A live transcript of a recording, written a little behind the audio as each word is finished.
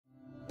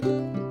Hi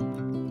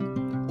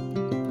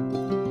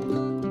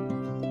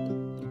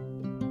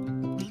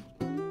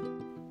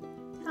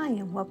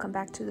and welcome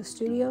back to the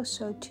studio.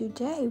 So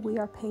today we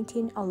are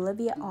painting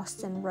Olivia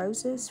Austin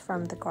roses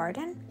from the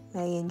garden.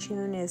 May and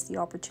June is the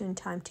opportune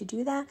time to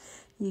do that.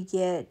 You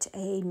get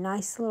a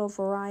nice little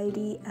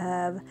variety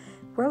of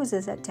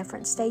roses at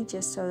different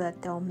stages so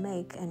that they'll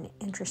make an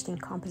interesting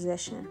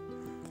composition.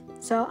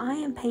 So I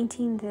am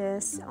painting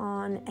this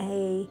on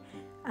a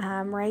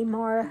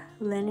Raymar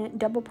linen,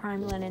 double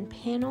prime linen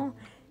panel,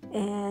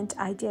 and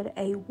I did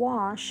a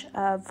wash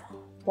of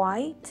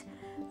white,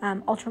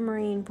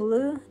 ultramarine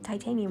blue,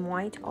 titanium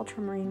white,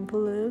 ultramarine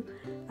blue,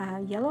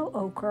 yellow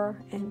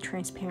ochre, and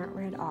transparent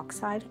red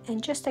oxide,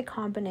 and just a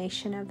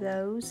combination of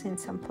those. In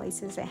some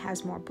places it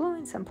has more blue,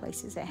 in some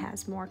places it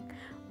has more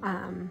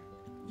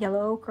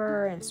yellow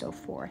ochre, and so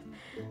forth.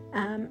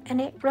 And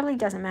it really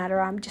doesn't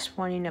matter. I'm just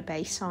wanting a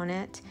base on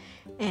it,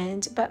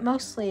 but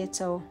mostly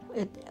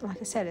like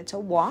I said, it's a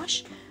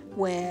wash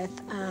with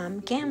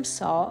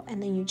Gamsol,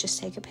 and then you just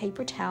take a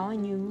paper towel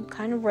and you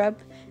kind of rub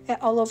it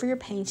all over your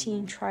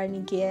painting, trying to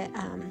get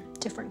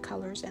different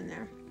colors in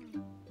there.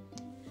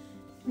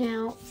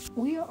 Now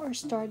we are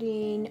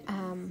starting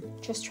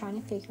just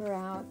trying to figure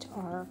out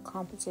our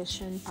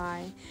composition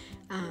by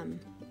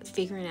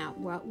figuring out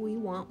what we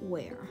want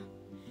where.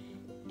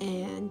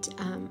 And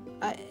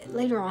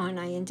later on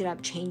I ended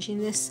up changing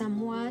this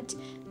somewhat,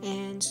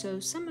 and so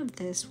some of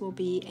this will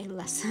be a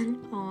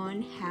lesson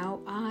on how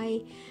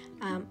I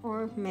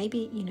or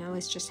maybe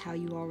it's just how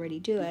you already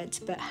do it,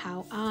 but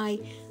how I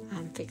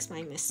fix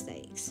my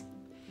mistakes.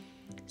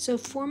 So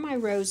for my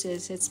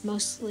roses, it's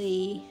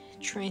mostly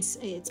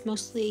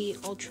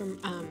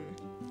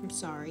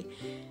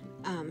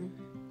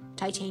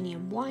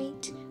titanium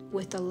white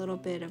with a little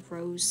bit of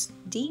rose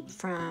deep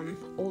from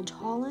Old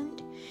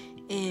Holland.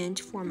 And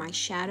for my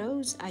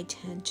shadows, I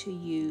tend to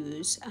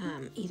use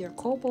either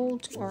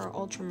cobalt or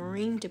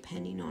ultramarine,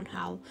 depending on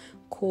how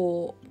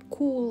cool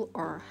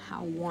or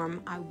how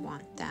warm I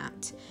want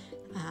that.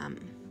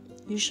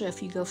 Usually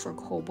if you go for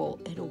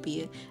cobalt, it'll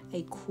be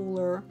a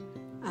cooler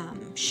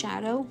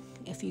shadow.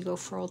 If you go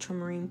for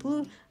ultramarine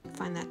blue, I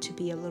find that to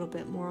be a little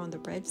bit more on the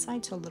red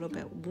side, so a little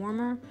bit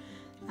warmer.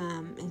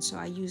 And so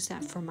I use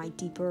that for my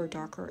deeper or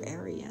darker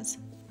areas.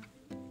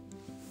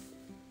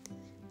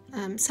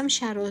 Some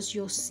shadows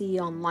you'll see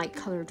on light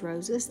colored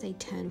roses, they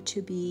tend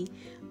to be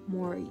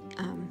more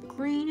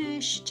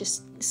greenish,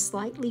 just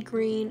slightly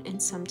green,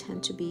 and some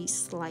tend to be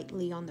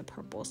slightly on the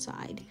purple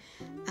side.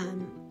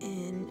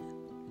 And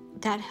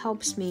that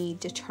helps me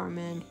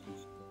determine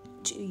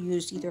to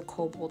use either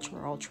cobalt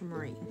or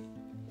ultramarine.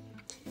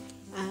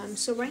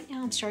 So right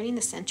now I'm starting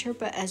the center,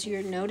 but as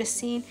you're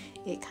noticing,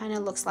 it kind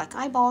of looks like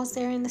eyeballs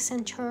there in the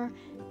center,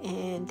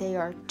 and they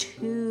are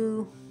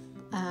too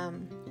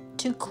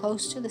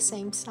close to the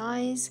same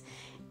size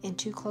and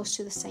too close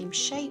to the same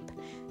shape.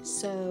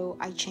 So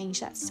I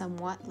changed that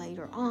somewhat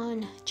later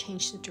on,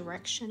 changed the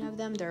direction of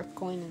them. They're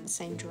going in the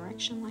same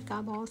direction like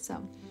eyeballs.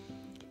 So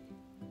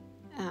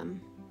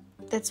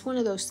that's one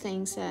of those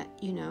things that,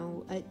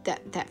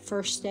 that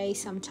first day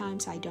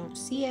sometimes I don't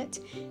see it,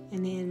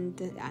 and then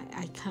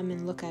I come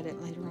and look at it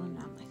later on, and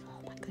I'm like,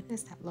 oh my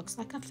goodness, that looks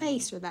like a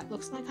face, or that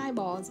looks like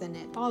eyeballs, and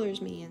it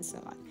bothers me, and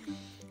so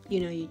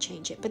you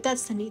change it. But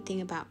that's the neat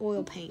thing about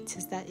oil paints,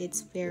 is that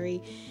it's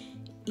very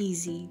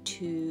easy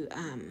to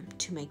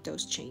make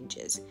those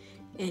changes,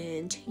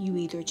 and you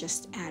either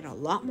just add a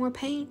lot more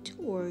paint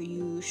or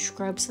you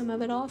scrub some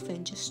of it off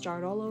and just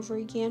start all over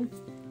again.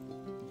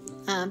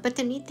 But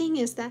the neat thing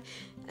is that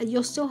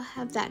you'll still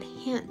have that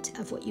hint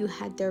of what you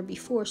had there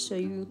before, so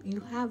you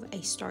have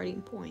a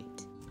starting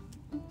point.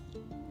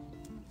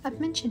 I've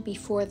mentioned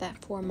before that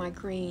for my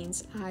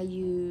greens, I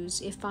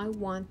use, if I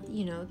want,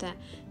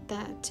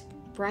 that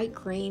bright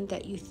green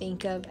that you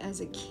think of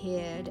as a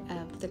kid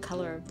of the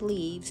color of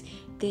leaves,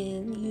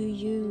 then you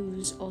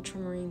use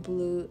ultramarine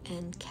blue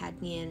and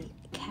cadmium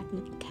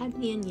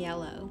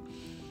yellow.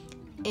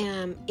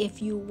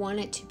 If you want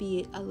it to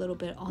be a little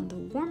bit on the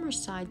warmer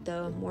side,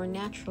 though, more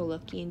natural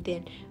looking,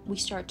 then we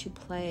start to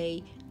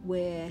play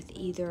with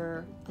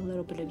either a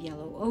little bit of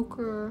yellow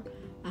ochre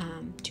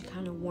to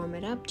kind of warm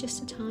it up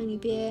just a tiny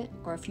bit,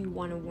 or if you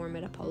want to warm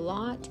it up a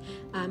lot.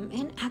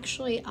 And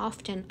actually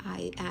often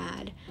I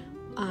add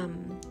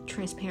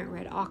transparent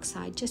red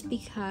oxide, just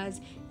because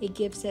it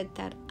gives it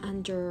that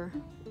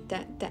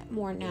that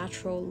more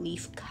natural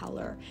leaf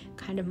color,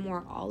 kind of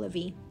more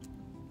olivey.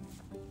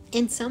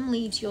 In some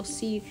leaves you'll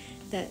see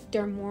that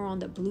they're more on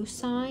the blue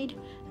side,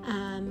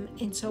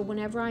 and so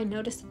whenever I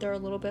notice that they're a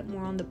little bit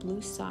more on the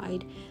blue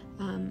side,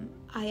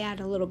 I add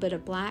a little bit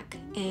of black,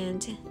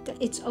 and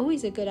it's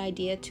always a good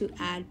idea to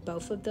add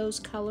both of those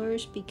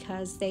colors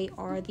because they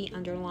are the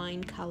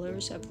underlying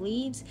colors of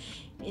leaves,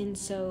 and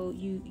so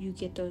you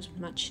get those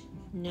much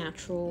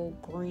natural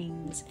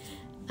greens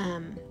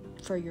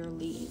for your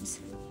leaves.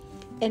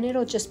 And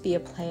it'll just be a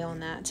play on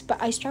that. But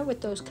I start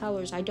with those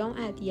colors. I don't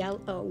add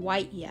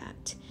white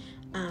yet.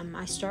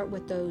 I start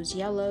with those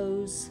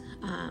yellows,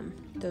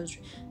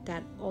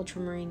 that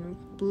ultramarine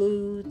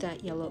blue,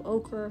 that yellow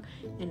ochre,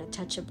 and a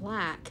touch of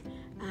black.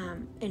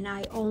 and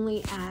I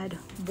only add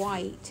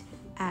white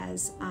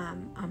as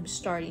I'm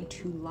starting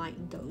to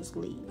lighten those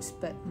leaves,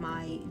 but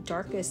my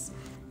darkest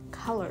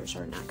colors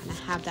are not going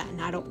to have that,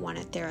 and I don't want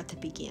it there at the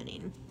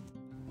beginning.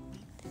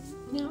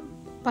 Now,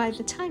 by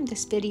the time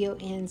this video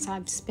ends,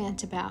 I've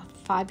spent about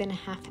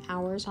 5.5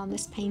 hours on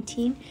this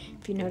painting.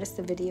 If you notice,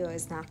 the video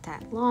is not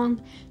that long,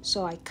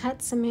 so I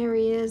cut some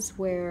areas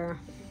where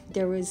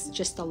there was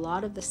just a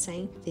lot of the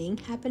same thing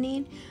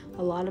happening,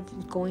 a lot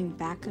of going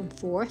back and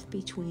forth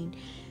between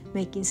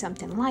making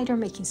something lighter,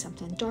 making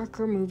something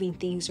darker, moving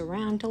things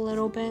around a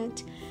little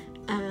bit.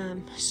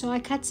 So I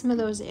cut some of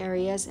those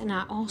areas, and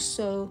I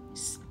also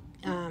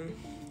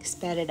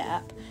sped it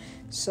up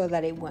so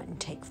that it wouldn't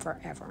take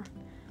forever.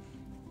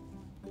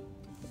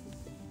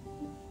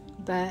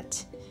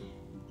 But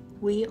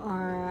we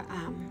are,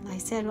 like I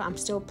said, I'm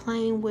still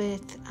playing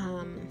with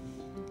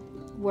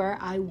where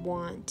I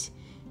want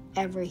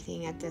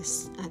everything at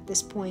this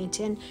point,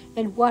 and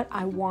what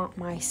I want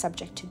my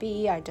subject to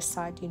be. I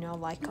decide,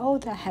 like, oh,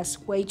 that has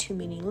way too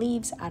many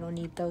leaves, I don't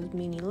need those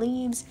many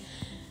leaves.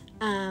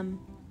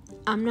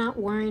 I'm not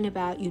worrying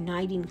about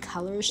uniting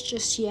colors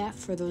just yet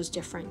for those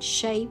different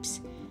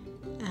shapes,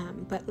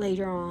 but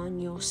later on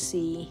you'll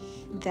see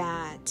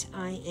that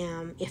I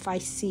am, if I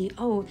see,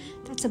 oh,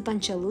 that's a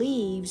bunch of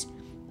leaves,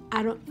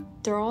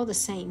 they're all the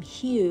same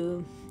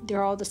hue,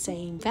 they're all the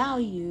same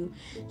value,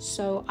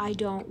 so I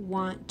don't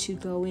want to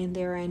go in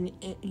there and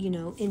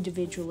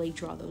individually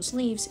draw those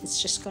leaves.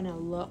 It's just going to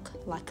look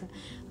like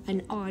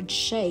an odd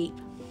shape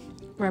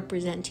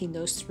representing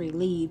those 3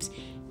 leaves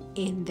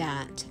in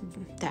that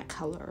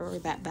color or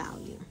that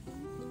value.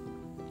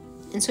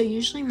 And so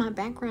usually my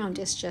background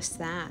is just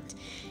that.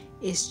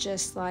 It's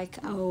just like,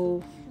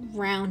 oh,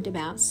 round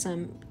about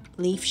some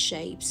leaf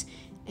shapes,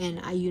 and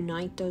I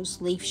unite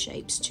those leaf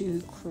shapes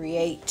to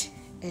create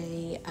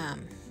a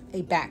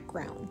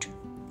background.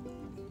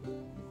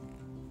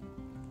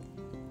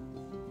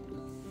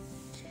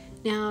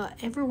 Now,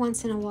 every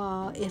once in a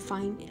while,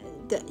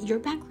 your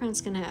background's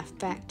going to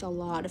affect a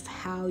lot of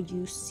how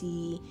you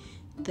see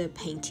the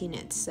painting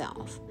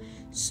itself.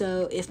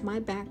 So if my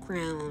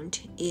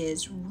background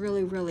is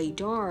really, really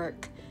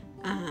dark,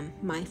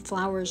 my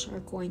flowers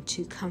are going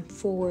to come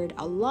forward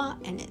a lot,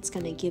 and it's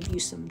going to give you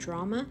some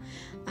drama,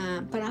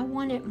 but I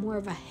want it more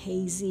of a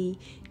hazy,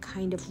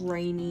 kind of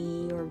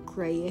rainy or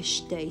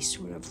grayish day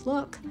sort of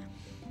look,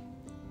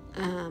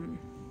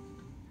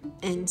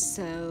 and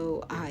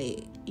so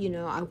I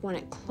want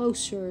it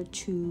closer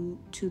to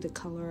the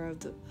color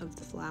of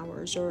the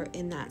flowers, or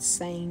in that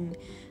same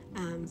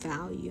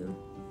value.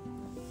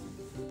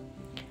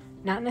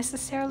 Not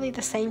necessarily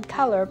the same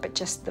color, but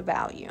just the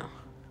value.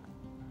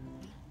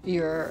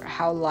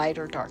 How light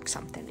or dark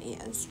something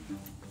is.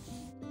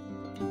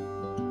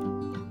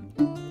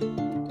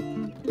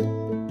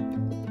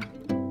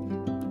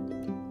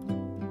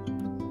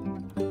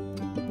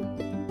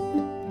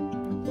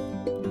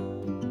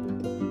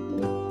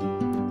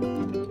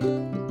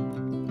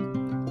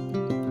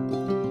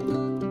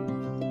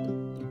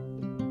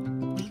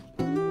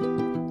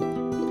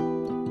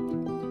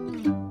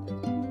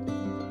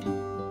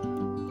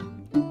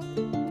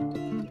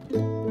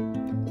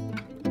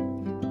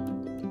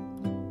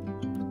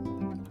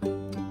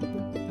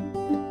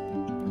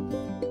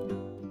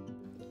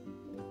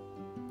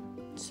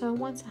 So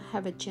once I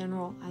have a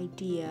general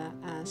idea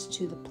as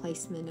to the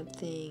placement of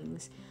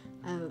things,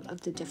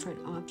 of the different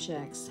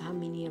objects, how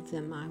many of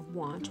them I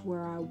want,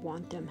 where I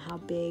want them, how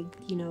big,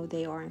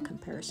 they are in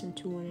comparison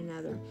to one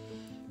another,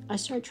 I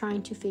start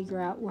trying to figure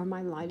out where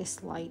my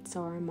lightest lights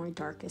are and my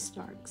darkest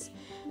darks.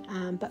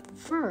 But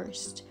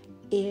first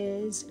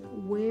is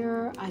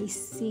where I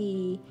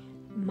see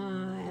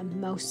my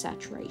most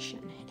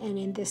saturation. And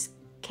in the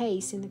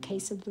case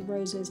of the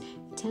roses,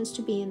 it tends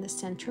to be in the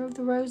center of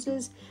the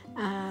roses.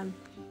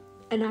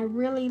 And I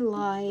really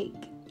like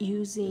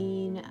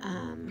using,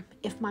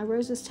 if my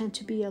roses tend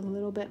to be a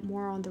little bit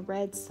more on the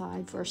red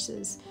side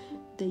versus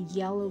the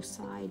yellow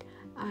side,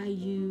 I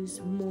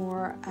use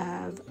more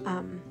of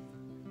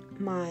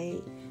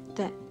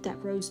that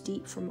Rose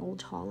Deep from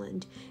Old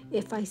Holland.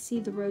 If I see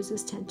the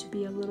roses tend to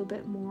be a little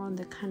bit more on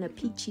the kind of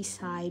peachy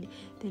side,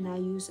 then I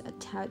use a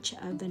touch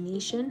of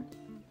Venetian.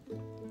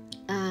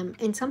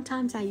 And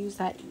sometimes I use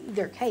that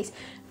either case,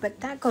 but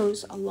that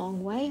goes a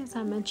long way, as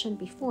I mentioned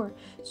before,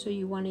 so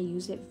you want to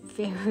use it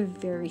very,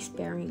 very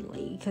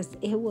sparingly, because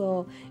it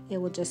will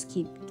just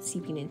keep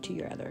seeping into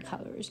your other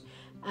colors.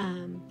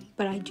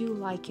 But I do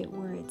like it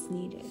where it's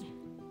needed.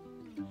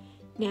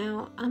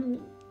 Now,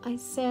 I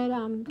said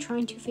I'm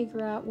trying to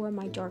figure out where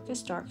my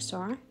darkest darks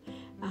are.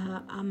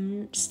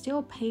 I'm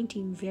still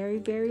painting very,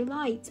 very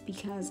light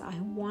because I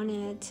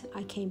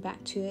came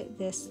back to it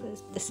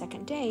the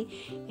second day,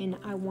 and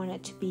I want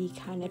it to be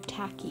kind of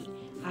tacky.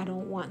 I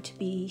don't want to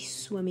be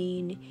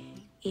swimming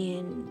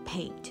in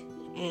paint.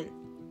 And,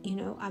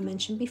 I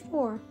mentioned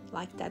before,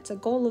 like, that's a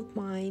goal of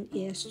mine,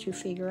 is to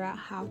figure out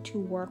how to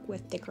work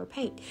with thicker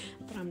paint,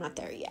 but I'm not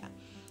there yet.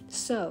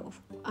 So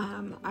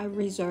I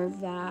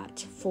reserve that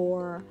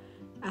for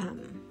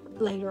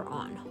later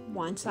on,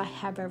 once I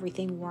have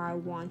everything where I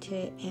want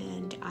it,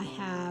 and I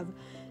have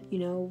you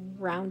know,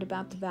 round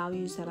about the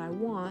values that I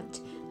want,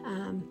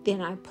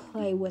 then I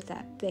play with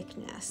that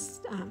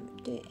thickness.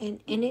 And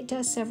it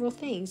does several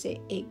things.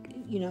 It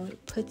you know,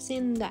 it puts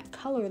in that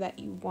color that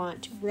you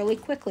want really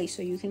quickly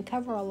so you can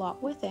cover a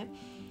lot with it.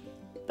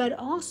 But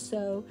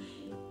also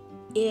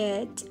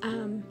it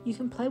you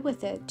can play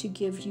with it to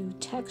give you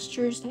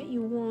textures that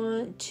you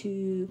want,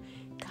 to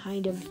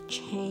kind of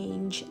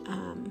change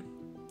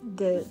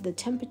the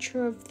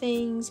temperature of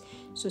things.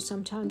 So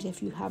sometimes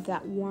if you have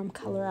that warm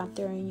color out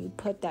there and you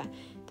put that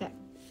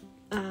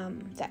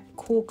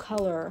cool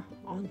color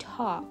on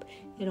top,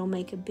 it'll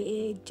make a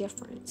big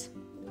difference.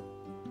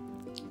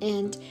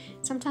 And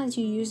sometimes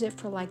you use it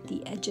for like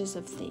the edges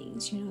of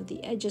things, you know,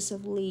 the edges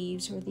of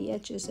leaves or the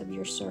edges of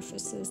your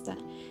surfaces that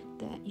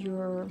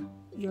your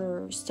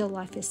still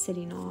life is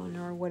sitting on,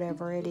 or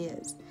whatever it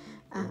is.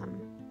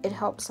 It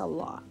helps a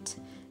lot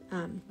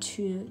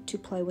to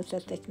play with the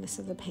thickness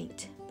of the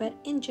paint. But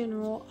in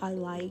general, I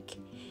like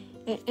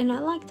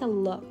the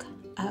look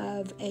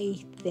of a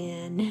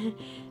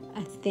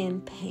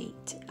thin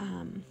paint.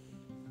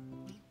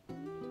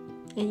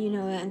 And you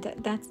know, and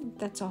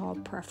that's all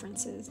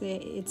preferences.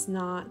 It's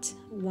not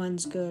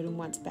one's good and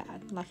one's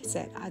bad. Like I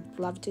said, I'd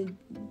love to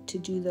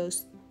do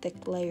those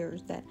thick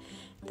layers that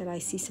I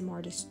see some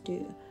artists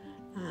do.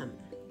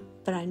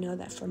 But I know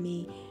that for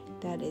me,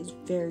 that is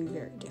very,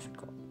 very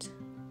difficult.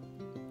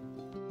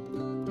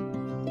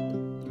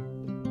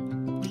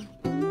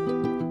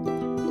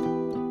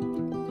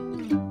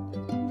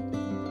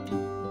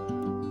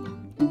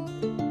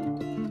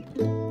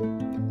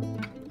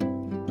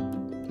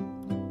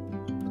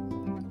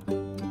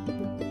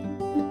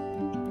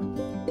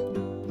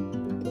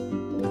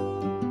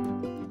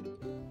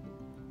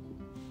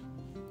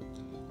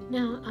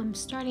 Now I'm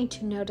starting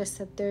to notice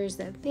that there's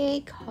a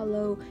big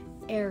hollow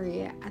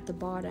area at the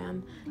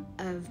bottom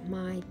of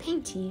my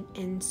painting,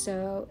 and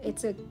so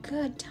it's a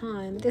good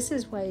time. This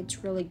is why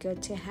it's really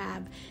good to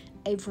have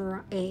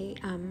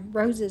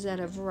roses at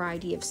a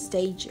variety of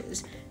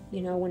stages.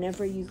 You know,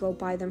 whenever you go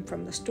buy them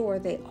from the store,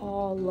 they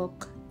all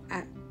look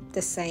at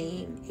the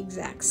same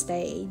exact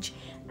stage,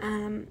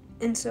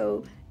 and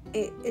so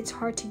it's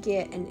hard to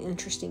get an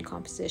interesting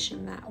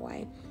composition that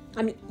way.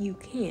 I mean, you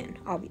can,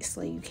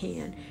 obviously you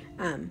can,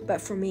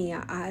 but for me,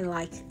 I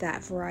like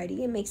that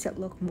variety. It makes it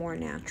look more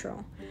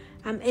natural.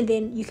 And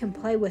then you can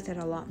play with it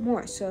a lot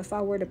more. So if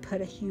I were to put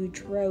a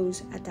huge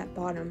rose at that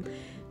bottom,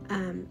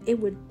 it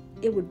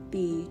would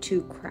be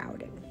too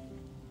crowded.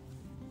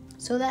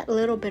 So that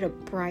little bit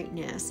of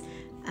brightness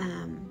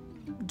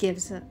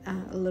gives a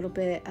little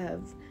bit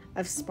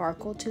of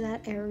sparkle to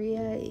that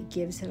area. It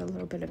gives it a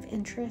little bit of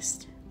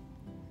interest.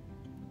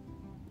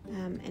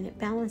 And it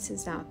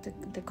balances out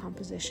the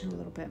composition a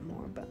little bit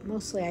more, but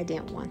mostly I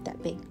didn't want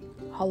that big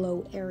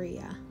hollow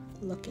area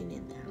looking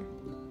in there.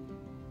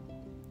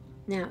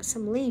 Now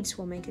some leaves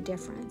will make a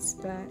difference,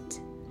 but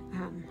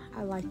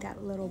I like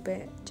that little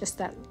bit, just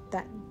that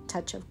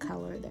touch of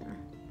color there.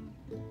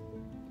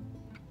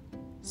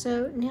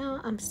 So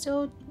now I'm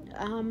still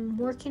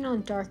working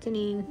on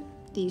darkening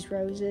these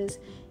roses,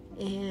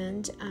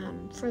 and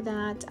for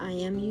that I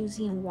am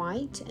using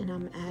white, and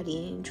I'm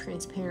adding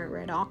transparent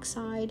red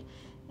oxide.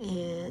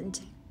 And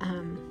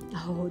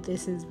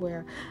this is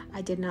where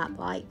I did not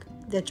like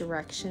the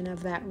direction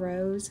of that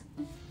rose,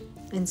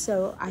 and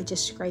so I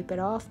just scrape it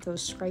off.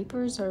 Those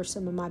scrapers are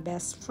some of my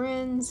best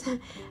friends.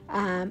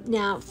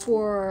 Now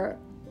for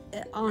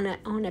on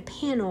a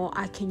panel,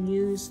 I can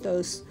use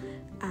those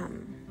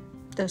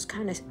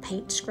kind of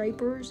paint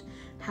scrapers.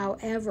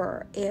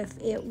 However, if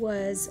it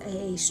was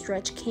a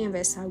stretch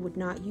canvas, I would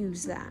not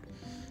use that.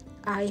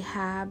 I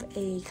have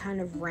a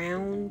kind of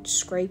round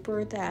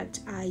scraper that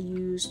I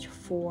used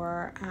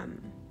for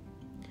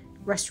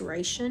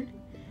restoration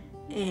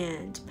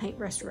and paint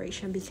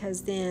restoration,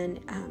 because then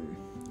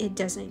it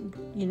doesn't,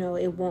 you know,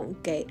 it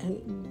won't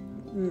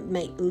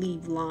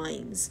leave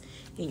lines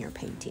in your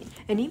painting.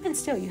 And even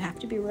still, you have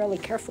to be really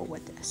careful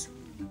with this.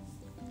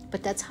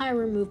 But that's how I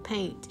remove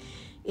paint.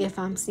 If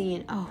I'm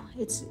seeing, I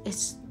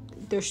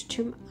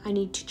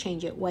need to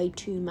change it way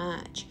too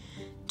much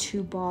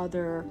to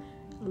bother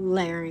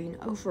layering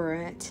over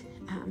it,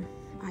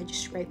 I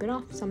just scrape it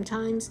off.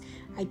 Sometimes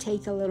I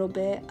take a little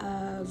bit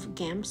of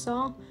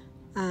Gamsol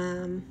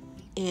and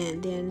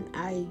then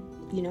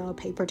a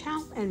paper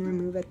towel and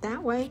remove it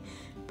that way.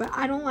 But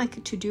I don't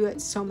like to do it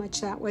so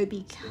much that way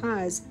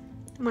because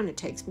it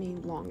takes me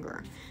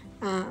longer.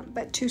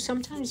 But too,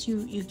 sometimes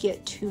you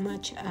get too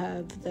much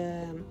of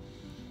the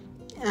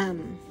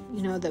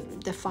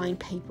fine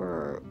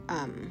paper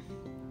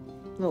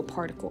little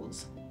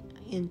particles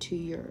into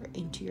your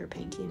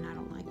painting, and I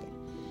don't like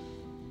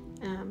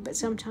it. But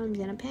sometimes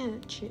in a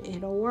pinch,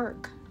 it'll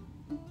work.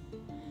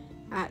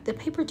 The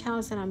paper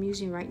towels that I'm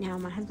using right now,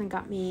 my husband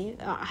got me,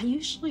 I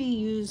usually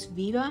use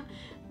Viva,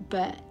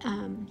 but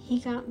he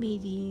got me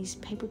these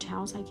paper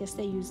towels. I guess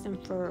they use them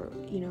for,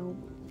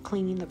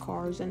 cleaning the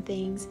cars and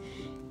things.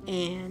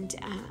 And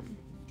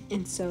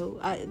so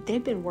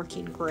they've been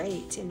working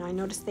great, and I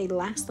noticed they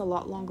last a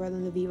lot longer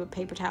than the Viva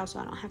paper towels, so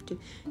I don't have to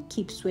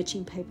keep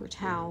switching paper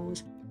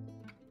towels.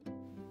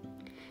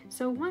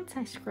 So once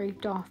I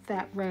scraped off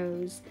that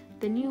rose,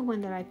 the new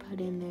one that I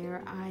put in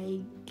there, I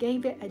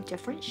gave it a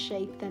different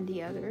shape than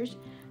the others,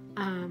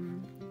 a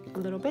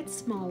little bit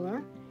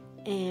smaller,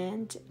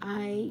 and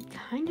I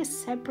kind of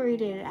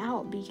separated it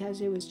out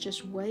because it was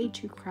just way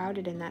too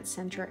crowded in that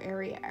center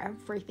area.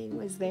 Everything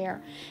was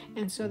there,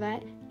 and so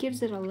that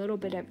gives it a little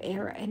bit of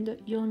air, and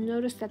you'll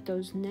notice that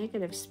those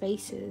negative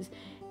spaces,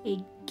 it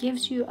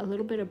gives you a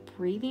little bit of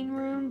breathing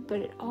room, but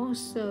it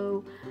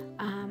also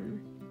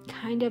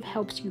kind of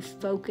helps you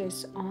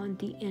focus on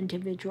the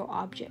individual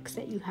objects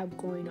that you have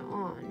going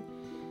on.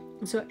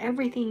 And so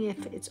everything,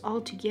 if it's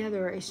all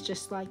together, it's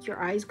just like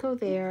your eyes go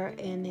there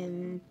and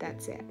then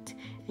that's it.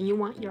 And you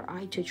want your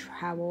eye to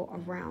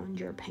travel around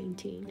your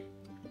painting.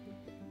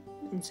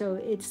 And so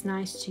it's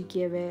nice to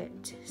give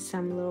it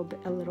a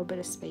little bit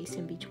of space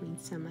in between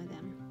some of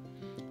them.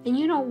 And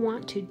you don't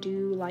want to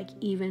do like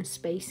even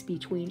space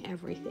between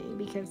everything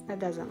because that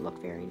doesn't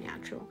look very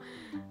natural.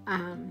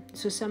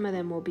 So some of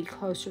them will be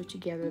closer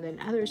together than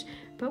others.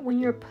 But when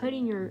you're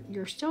putting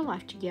your still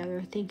life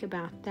together, think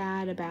about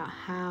that, about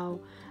how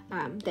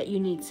that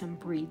you need some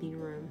breathing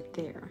room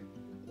there.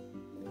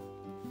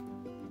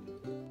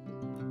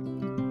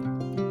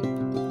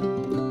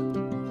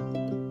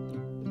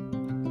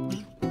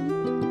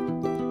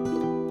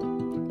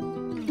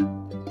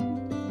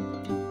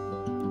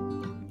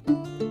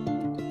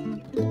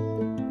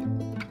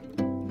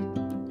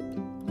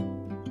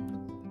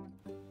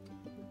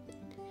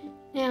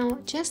 Now,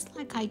 just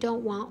like I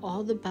don't want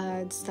all the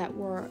buds that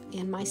were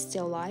in my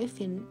still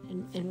life in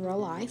real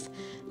life,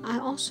 I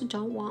also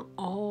don't want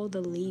all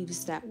the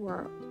leaves that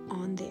were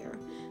on there.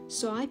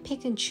 So I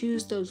pick and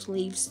choose those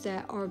leaves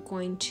that are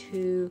going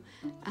to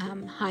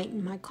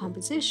heighten my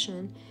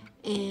composition,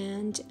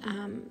 and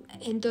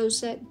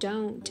those that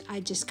don't, I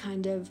just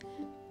kind of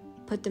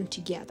put them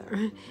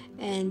together,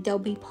 and they'll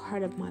be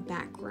part of my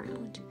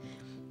background.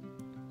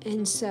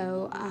 And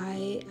so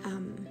I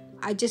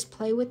just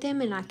play with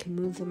them, and I can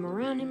move them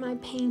around in my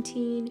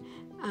painting.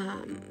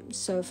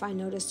 So if I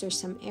notice there's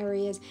some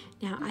areas,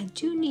 now I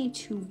do need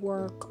to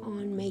work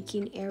on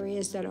making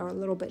areas that are a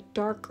little bit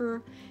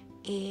darker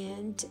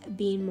and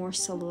being more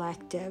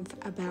selective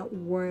about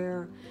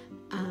where,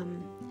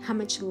 how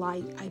much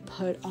light I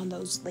put on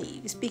those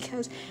leaves,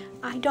 because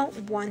I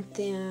don't want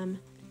them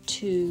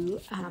to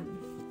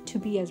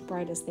be as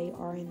bright as they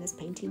are in this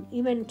painting.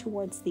 Even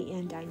towards the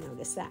end, I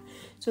noticed that.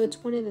 So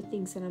it's one of the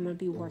things that I'm going to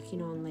be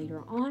working on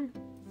later on,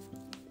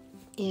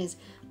 is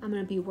I'm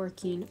going to be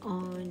working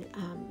on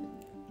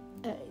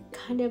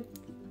kind of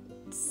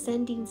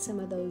sending some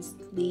of those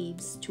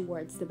leaves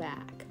towards the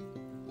back.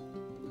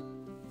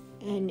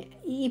 And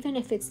even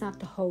if it's not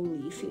the whole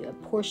leaf,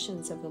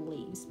 portions of the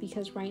leaves,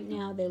 because right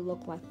now they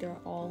look like they're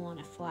all on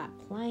a flat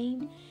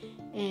plane,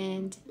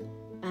 and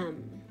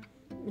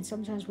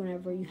sometimes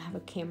whenever you have a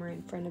camera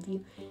in front of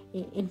you,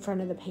 in front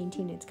of the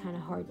painting, it's kind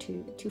of hard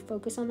to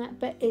focus on that,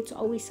 but it's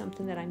always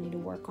something that I need to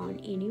work on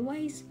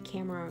anyways,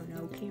 camera or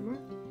no camera.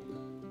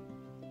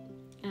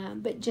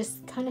 But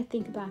just kind of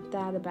think about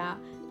that, about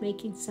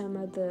making some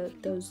of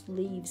those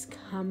leaves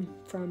come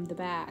from the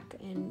back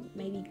and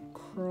maybe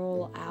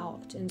curl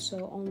out, and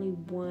so only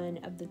one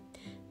of the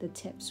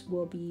tips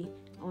will be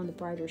on the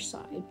brighter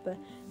side, but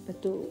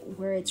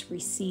where it's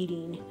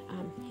receding,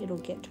 it'll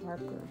get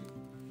darker.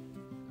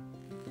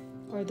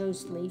 Or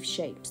those leaf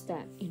shapes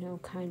that,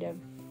 kind of,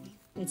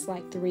 it's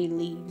like 3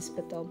 leaves,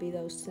 but they'll be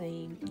that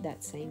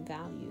same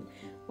value.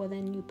 Well,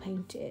 then you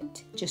paint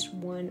it just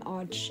one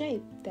odd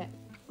shape that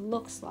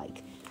looks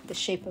like the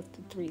shape of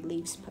the 3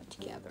 leaves put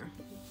together.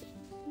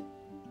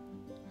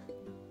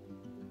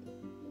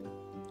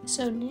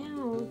 So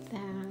now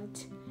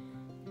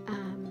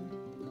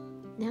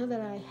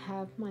that I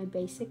have my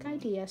basic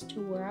idea as to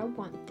where I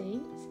want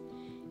things,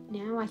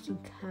 now I can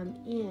come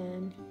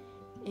in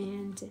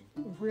and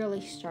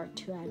really start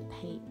to add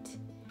paint.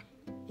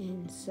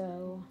 And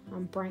so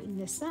I'm brightening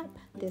this up.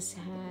 This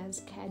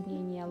has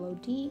cadmium yellow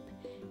deep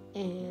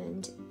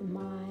and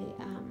my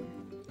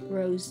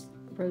rose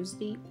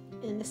deep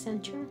in the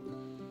center.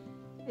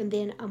 And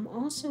then I'm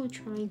also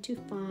trying to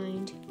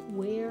find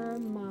where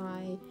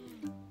my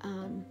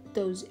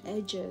those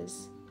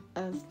edges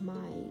of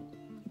my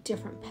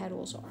different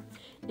petals are.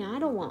 Now I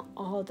don't want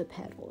all the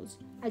petals.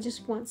 I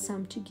just want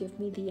some to give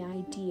me the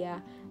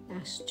idea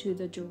as to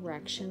the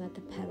direction that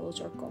the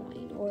petals are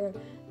going, or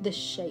the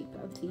shape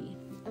of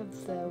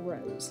the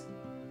rose.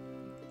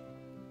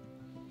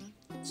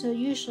 So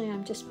usually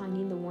I'm just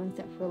finding the ones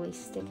that really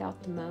stick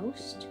out the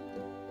most.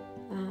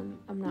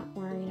 I'm not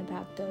worrying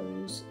about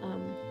those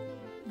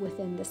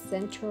within the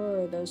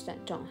center, or those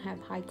that don't have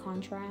high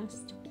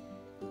contrast.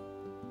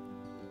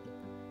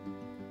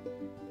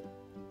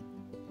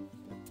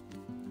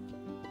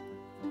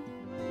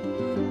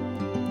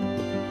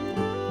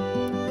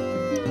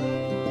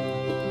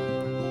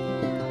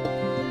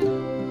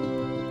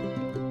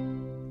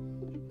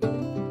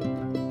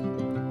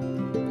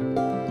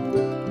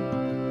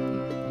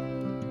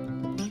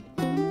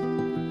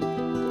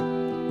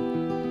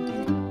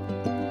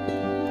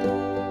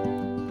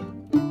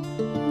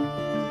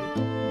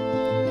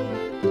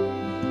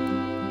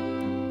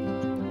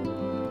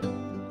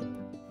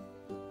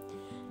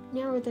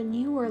 for the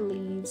newer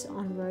leaves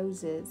on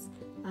roses,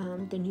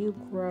 the new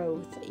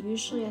growth,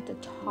 usually at the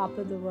top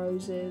of the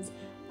roses,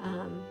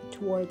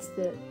 towards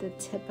the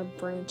tip of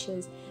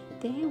branches,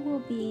 they will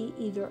be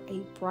either a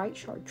bright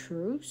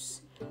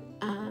chartreuse,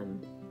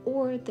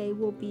 or they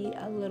will be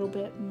a little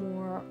bit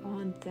more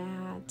on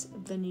that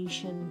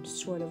Venetian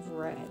sort of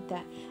red,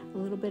 that a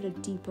little bit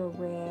of deeper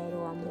red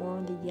or more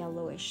on the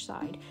yellowish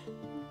side.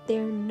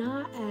 They're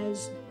not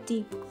as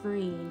deep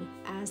green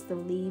as the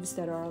leaves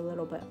that are a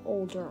little bit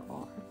older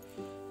are.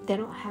 They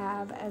don't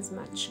have as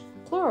much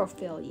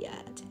chlorophyll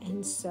yet,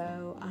 and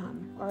so,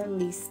 or at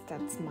least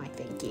that's my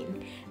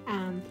thinking.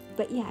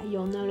 But yeah,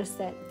 you'll notice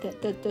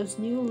that those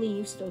new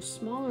leaves, those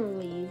smaller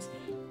leaves,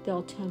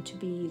 they'll tend to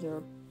be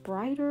either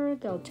brighter,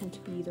 they'll tend to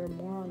be either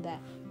more on that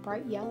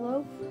bright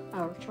yellow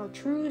or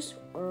chartreuse,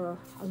 or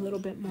a little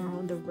bit more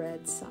on the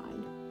red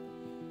side.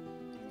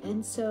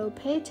 And so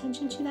pay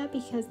attention to that,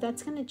 because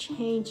that's going to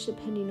change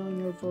depending on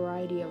your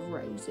variety of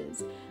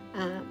roses.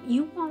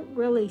 You won't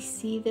really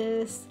see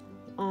this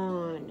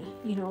on,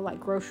 like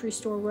grocery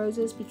store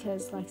roses,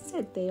 because like I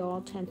said, they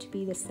all tend to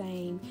be the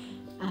same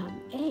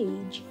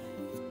age.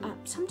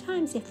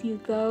 Sometimes if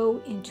you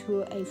go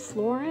into a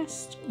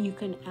florist, you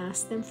can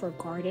ask them for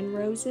garden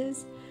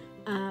roses.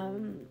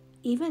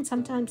 Even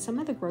sometimes some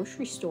of the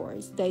grocery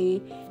stores,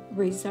 they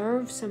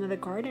reserve some of the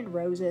garden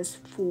roses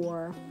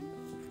for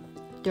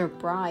their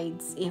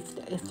brides if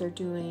they're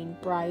doing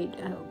bride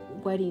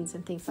weddings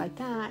and things like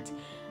that.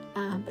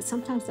 But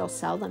sometimes they'll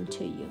sell them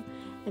to you,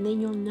 and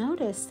then you'll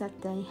notice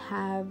that they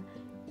have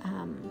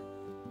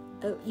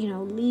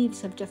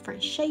leaves of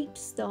different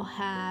shapes. They'll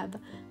have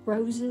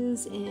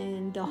roses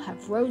and they'll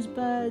have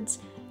rosebuds,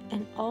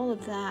 and all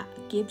of that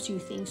gives you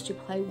things to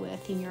play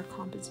with in your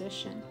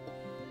composition.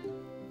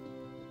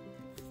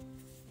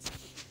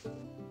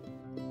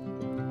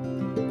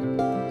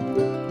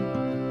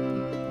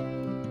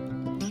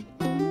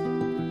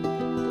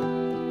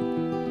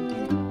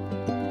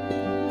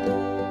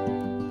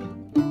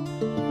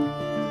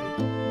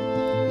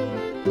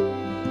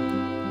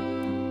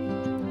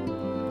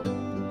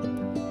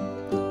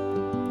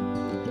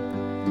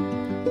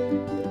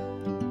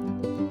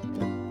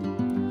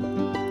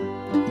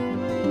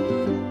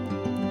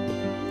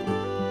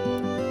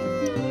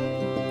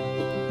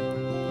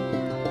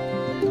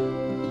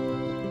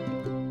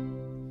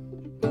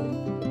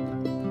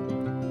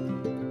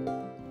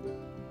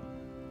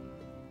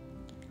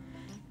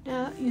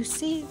 You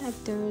see that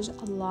there's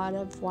a lot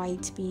of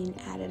white being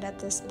added at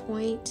this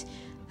point.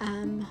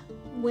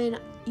 When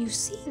you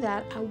see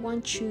that, I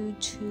want you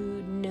to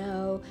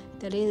know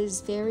that it is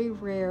very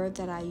rare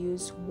that I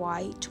use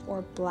white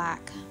or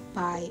black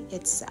by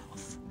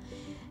itself.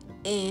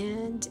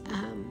 And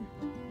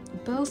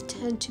both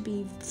tend to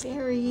be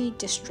very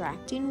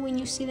distracting when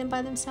you see them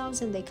by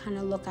themselves, and they kind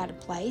of look out of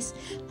place.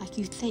 Like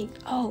you think,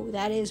 oh,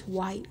 that is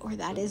white or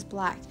that is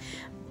black.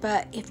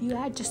 But if you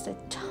add just a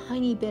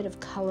tiny bit of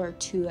color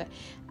to it,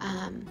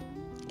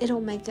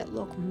 it'll make it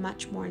look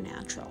much more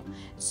natural.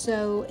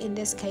 So in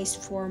this case,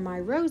 for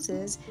my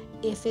roses,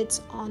 if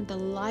it's on the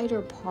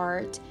lighter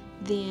part,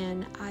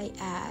 then I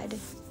add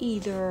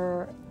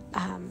either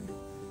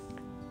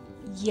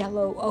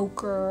yellow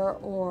ochre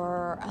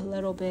or a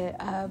little bit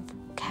of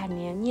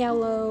cadmium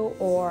yellow,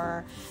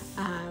 or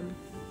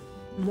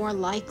more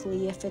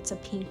likely if it's a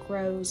pink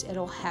rose,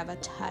 it'll have a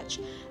touch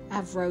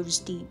of rose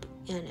deep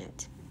in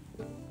it.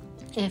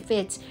 If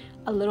it's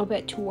a little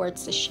bit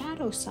towards the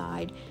shadow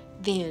side,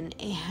 then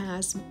it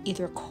has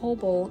either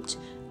cobalt,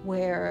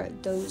 where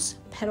those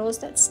petals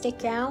that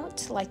stick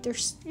out, like they're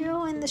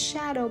still in the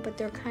shadow, but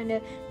they're kind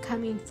of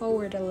coming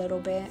forward a little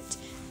bit.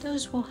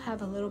 Those will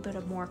have a little bit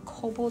of more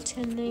cobalt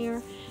in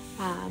there,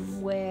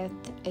 with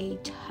a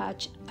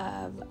touch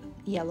of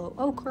yellow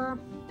ochre.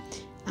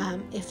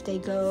 If they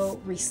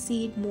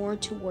recede more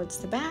towards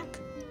the back,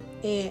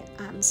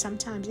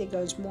 sometimes it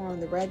goes more on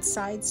the red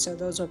side, so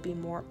those will be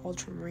more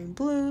ultramarine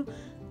blue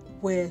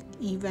with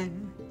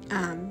even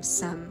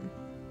some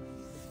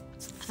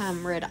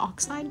red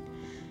oxide,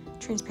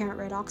 transparent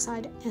red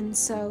oxide. And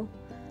so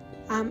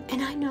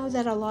and I know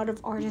that a lot of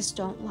artists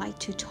don't like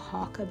to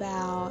talk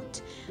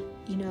about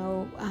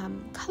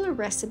color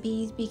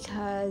recipes,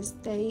 because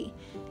they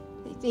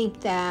think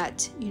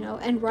that,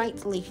 and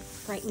rightly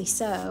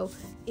so,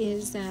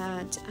 is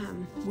that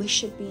we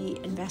should be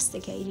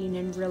investigating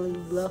and really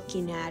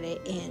looking at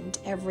it, and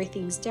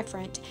everything's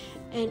different.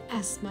 And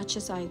as much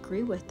as I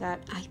agree with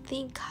that, I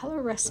think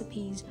color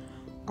recipes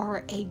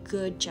are a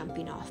good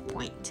jumping off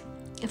point.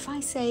 If I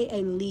say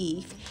a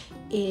leaf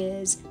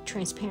is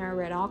transparent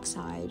red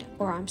oxide,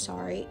 or I'm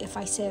sorry, if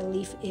I say a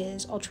leaf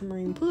is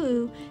ultramarine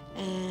blue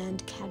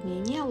and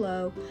cadmium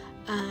yellow,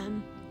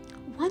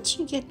 once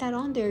you get that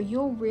on there,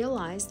 you'll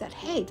realize that,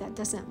 hey, that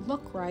doesn't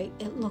look right.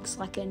 It looks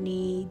like it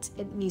needs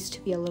to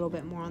be a little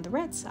bit more on the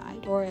red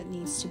side, or it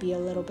needs to be a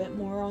little bit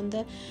more on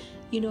the,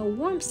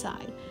 warm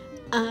side.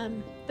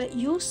 But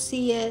you'll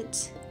see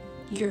it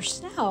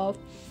yourself.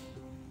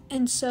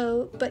 And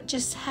so, but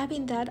just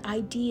having that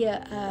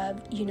idea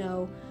of,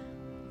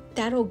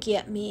 that'll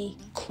get me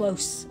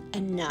close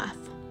enough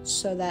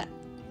so that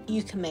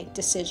you can make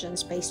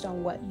decisions based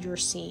on what you're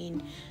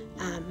seeing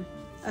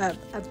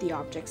of the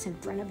objects in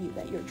front of you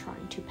that you're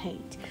trying to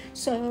paint.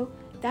 So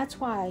that's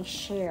why I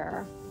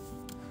share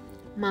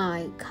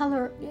my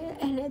color,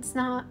 and it's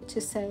not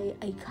to say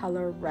a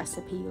color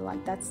recipe,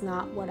 like that's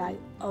not what I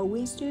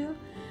always do,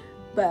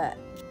 but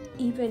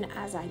even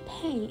as I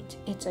paint,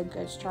 it's a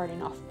good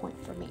starting off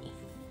point for me.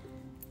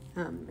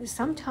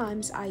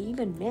 Sometimes I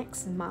even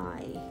mix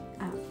my,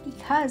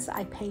 because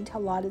I paint a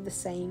lot of the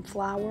same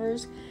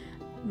flowers,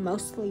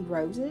 mostly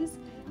roses,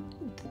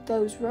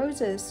 those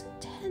roses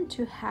tend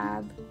to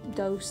have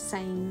those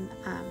same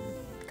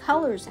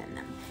colors in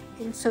them.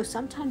 And so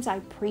sometimes I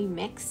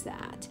pre-mix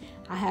that.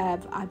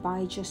 I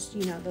buy just,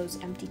 those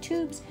empty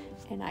tubes,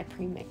 and I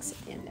pre-mix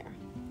it in there.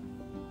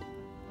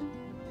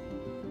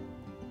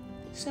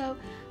 So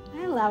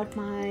I allowed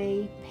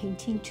my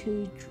painting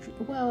to,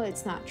 well,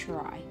 it's not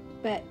dry,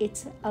 but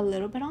it's a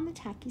little bit on the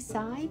tacky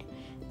side.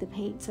 The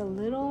paint's a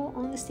little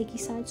on the sticky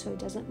side, so it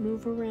doesn't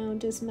move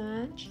around as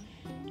much.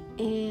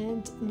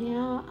 And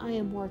now I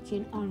am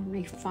working on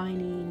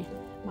refining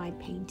my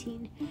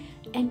painting.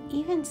 And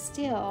even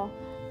still,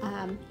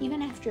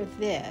 even after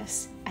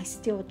this, I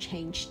still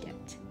changed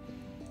it.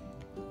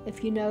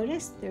 If you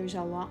notice, there's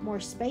a lot more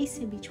space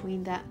in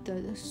between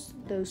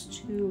those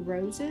two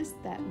roses,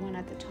 that one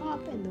at the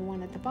top and the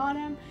one at the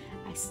bottom.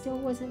 I still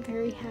wasn't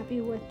very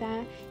happy with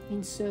that,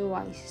 and so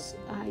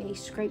I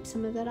scraped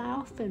some of that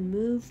off and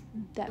moved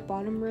that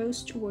bottom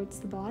rose towards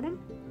the bottom.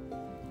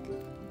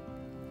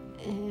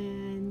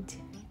 And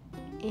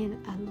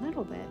in a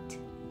little bit,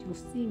 you'll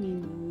see me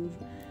move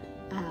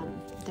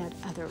that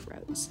other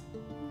rose.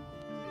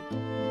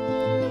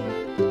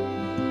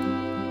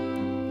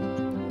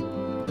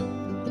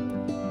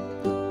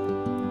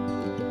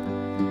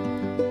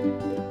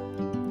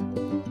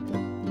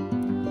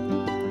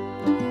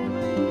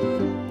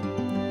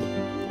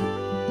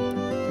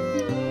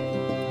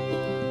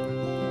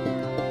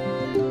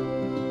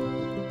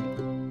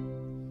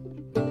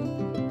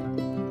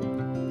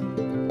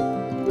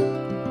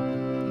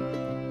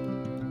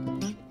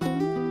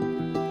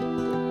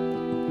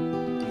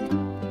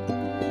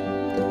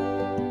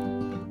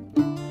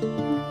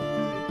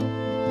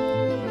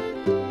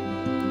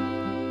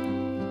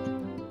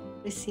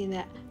 See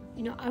that,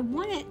 I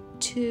want it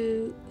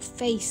to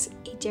face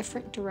a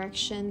different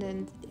direction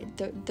than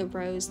the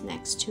rose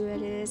next to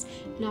it is,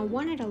 and I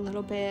want it a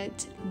little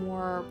bit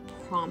more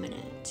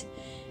prominent.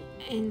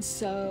 And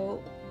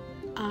so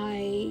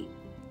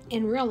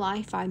in real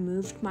life, I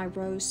moved my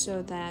rose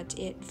so that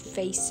it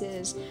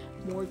faces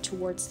more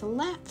towards the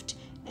left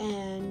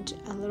and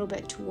a little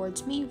bit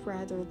towards me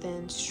rather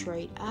than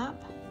straight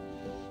up,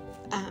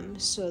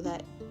 so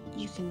that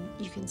you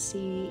can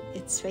see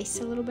its face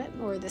a little bit,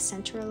 or the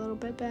center a little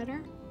bit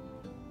better.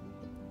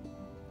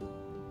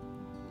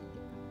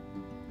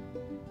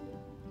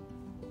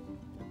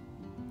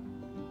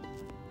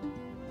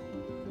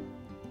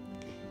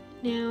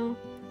 Now,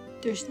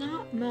 there's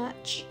not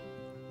much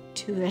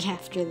to it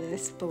after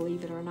this,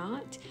 believe it or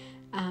not.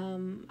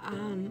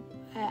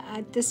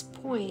 At this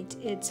point,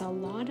 it's a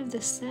lot of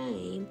the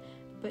same,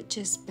 but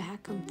just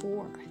back and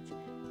forth.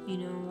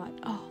 Like,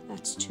 oh,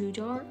 that's too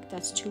dark,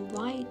 that's too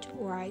light,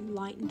 or I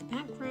lighten the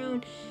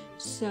background.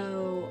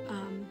 So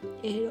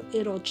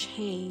it'll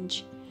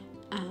change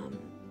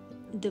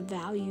the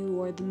value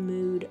or the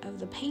mood of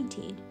the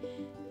painting.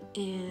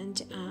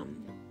 And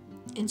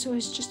so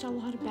it's just a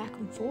lot of back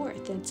and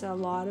forth. It's a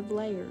lot of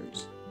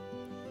layers.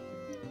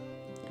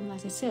 And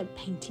like I said,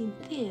 painting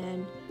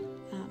thin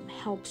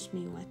helps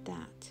me with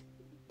that.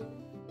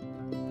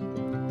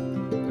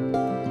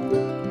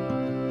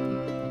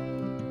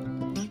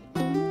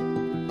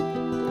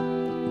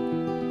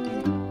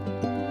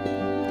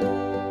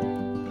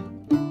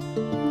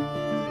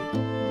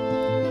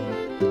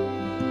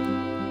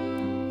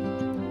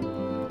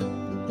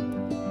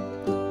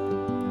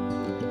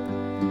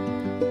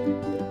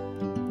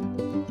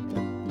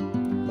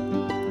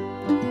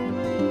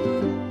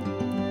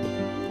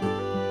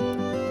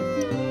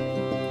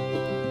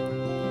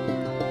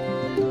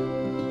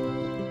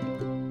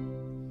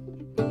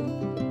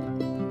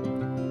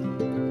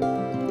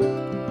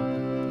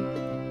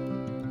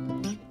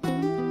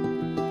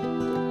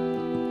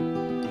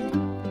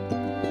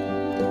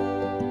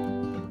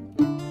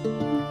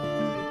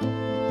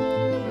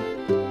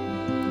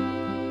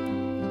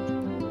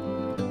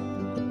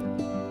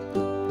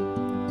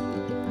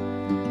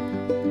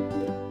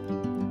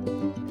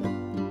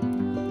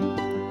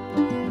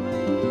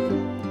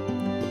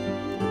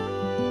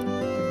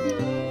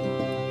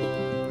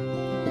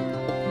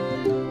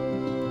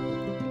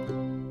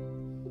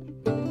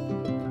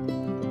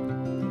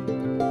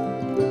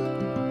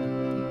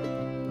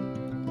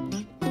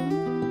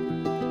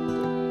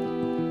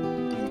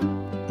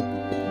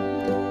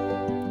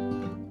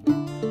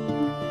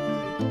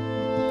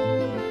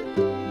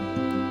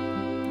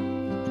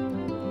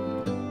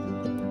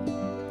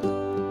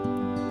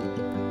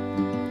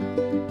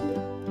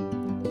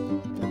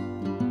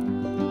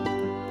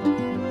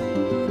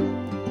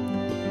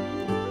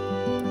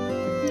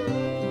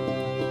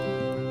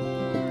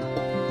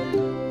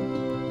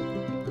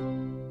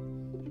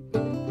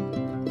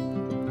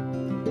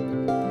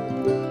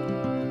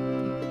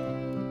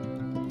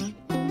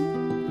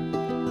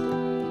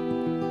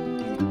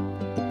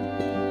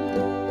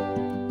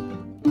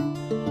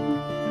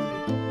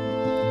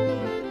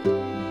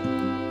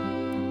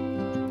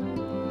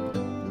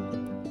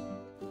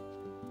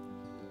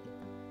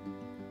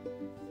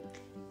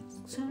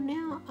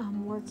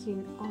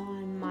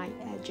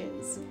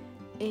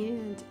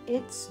 And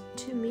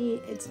to me,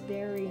 it's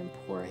very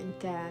important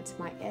that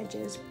my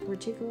edges,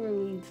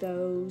 particularly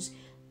those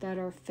that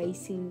are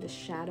facing the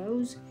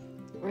shadows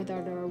or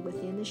that are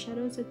within the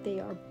shadows, that they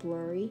are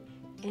blurry.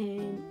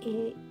 And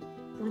it,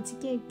 once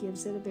again,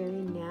 gives it a very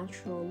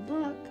natural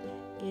look.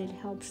 It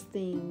helps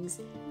things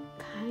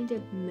kind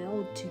of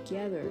meld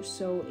together,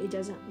 so it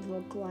doesn't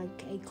look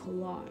like a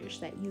collage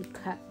that you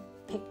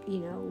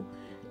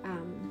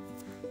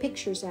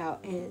pictures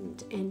out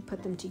and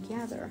put them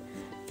together.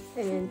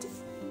 And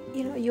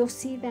you'll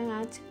see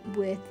that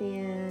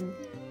within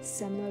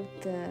some of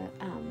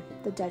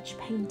the Dutch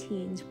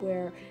paintings,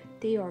 where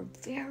they are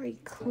very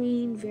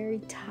clean, very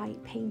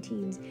tight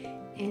paintings,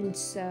 and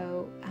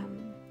so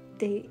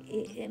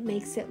it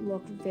makes it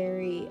look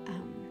very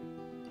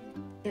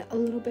a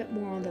little bit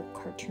more on the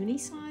cartoony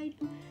side.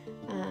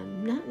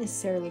 Not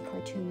necessarily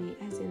cartoony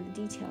as in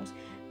the details,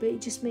 but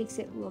it just makes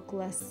it look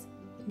less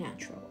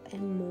natural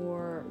and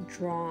more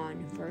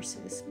drawn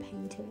versus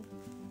painted.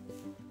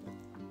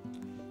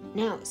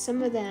 Now,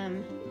 some of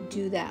them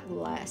do that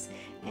less,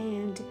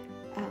 and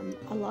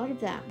a lot of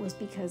that was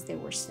because they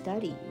were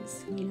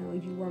studies. You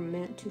were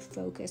meant to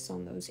focus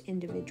on those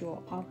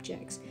individual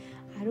objects.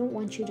 I don't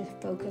want you to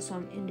focus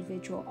on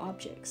individual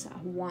objects. I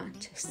want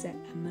to set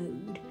a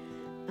mood,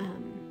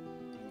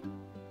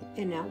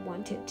 and I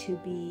want it to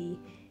be,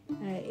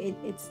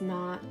 it's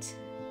not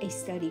a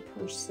study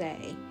per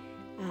se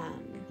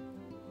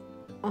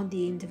on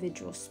the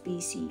individual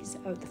species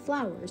of the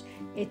flowers.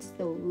 It's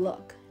the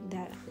look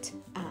that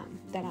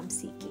I'm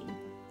seeking.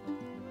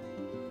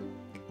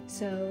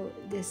 So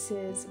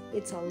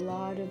it's a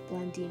lot of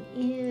blending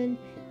in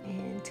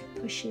and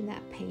pushing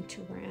that paint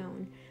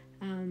around.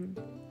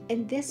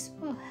 And this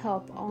will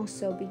help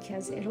also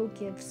because it'll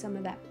give some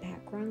of that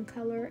background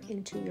color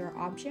into your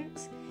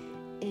objects,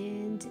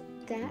 and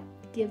that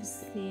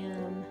gives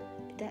them,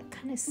 that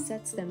kind of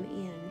sets them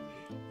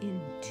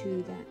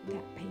into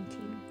that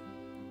painting.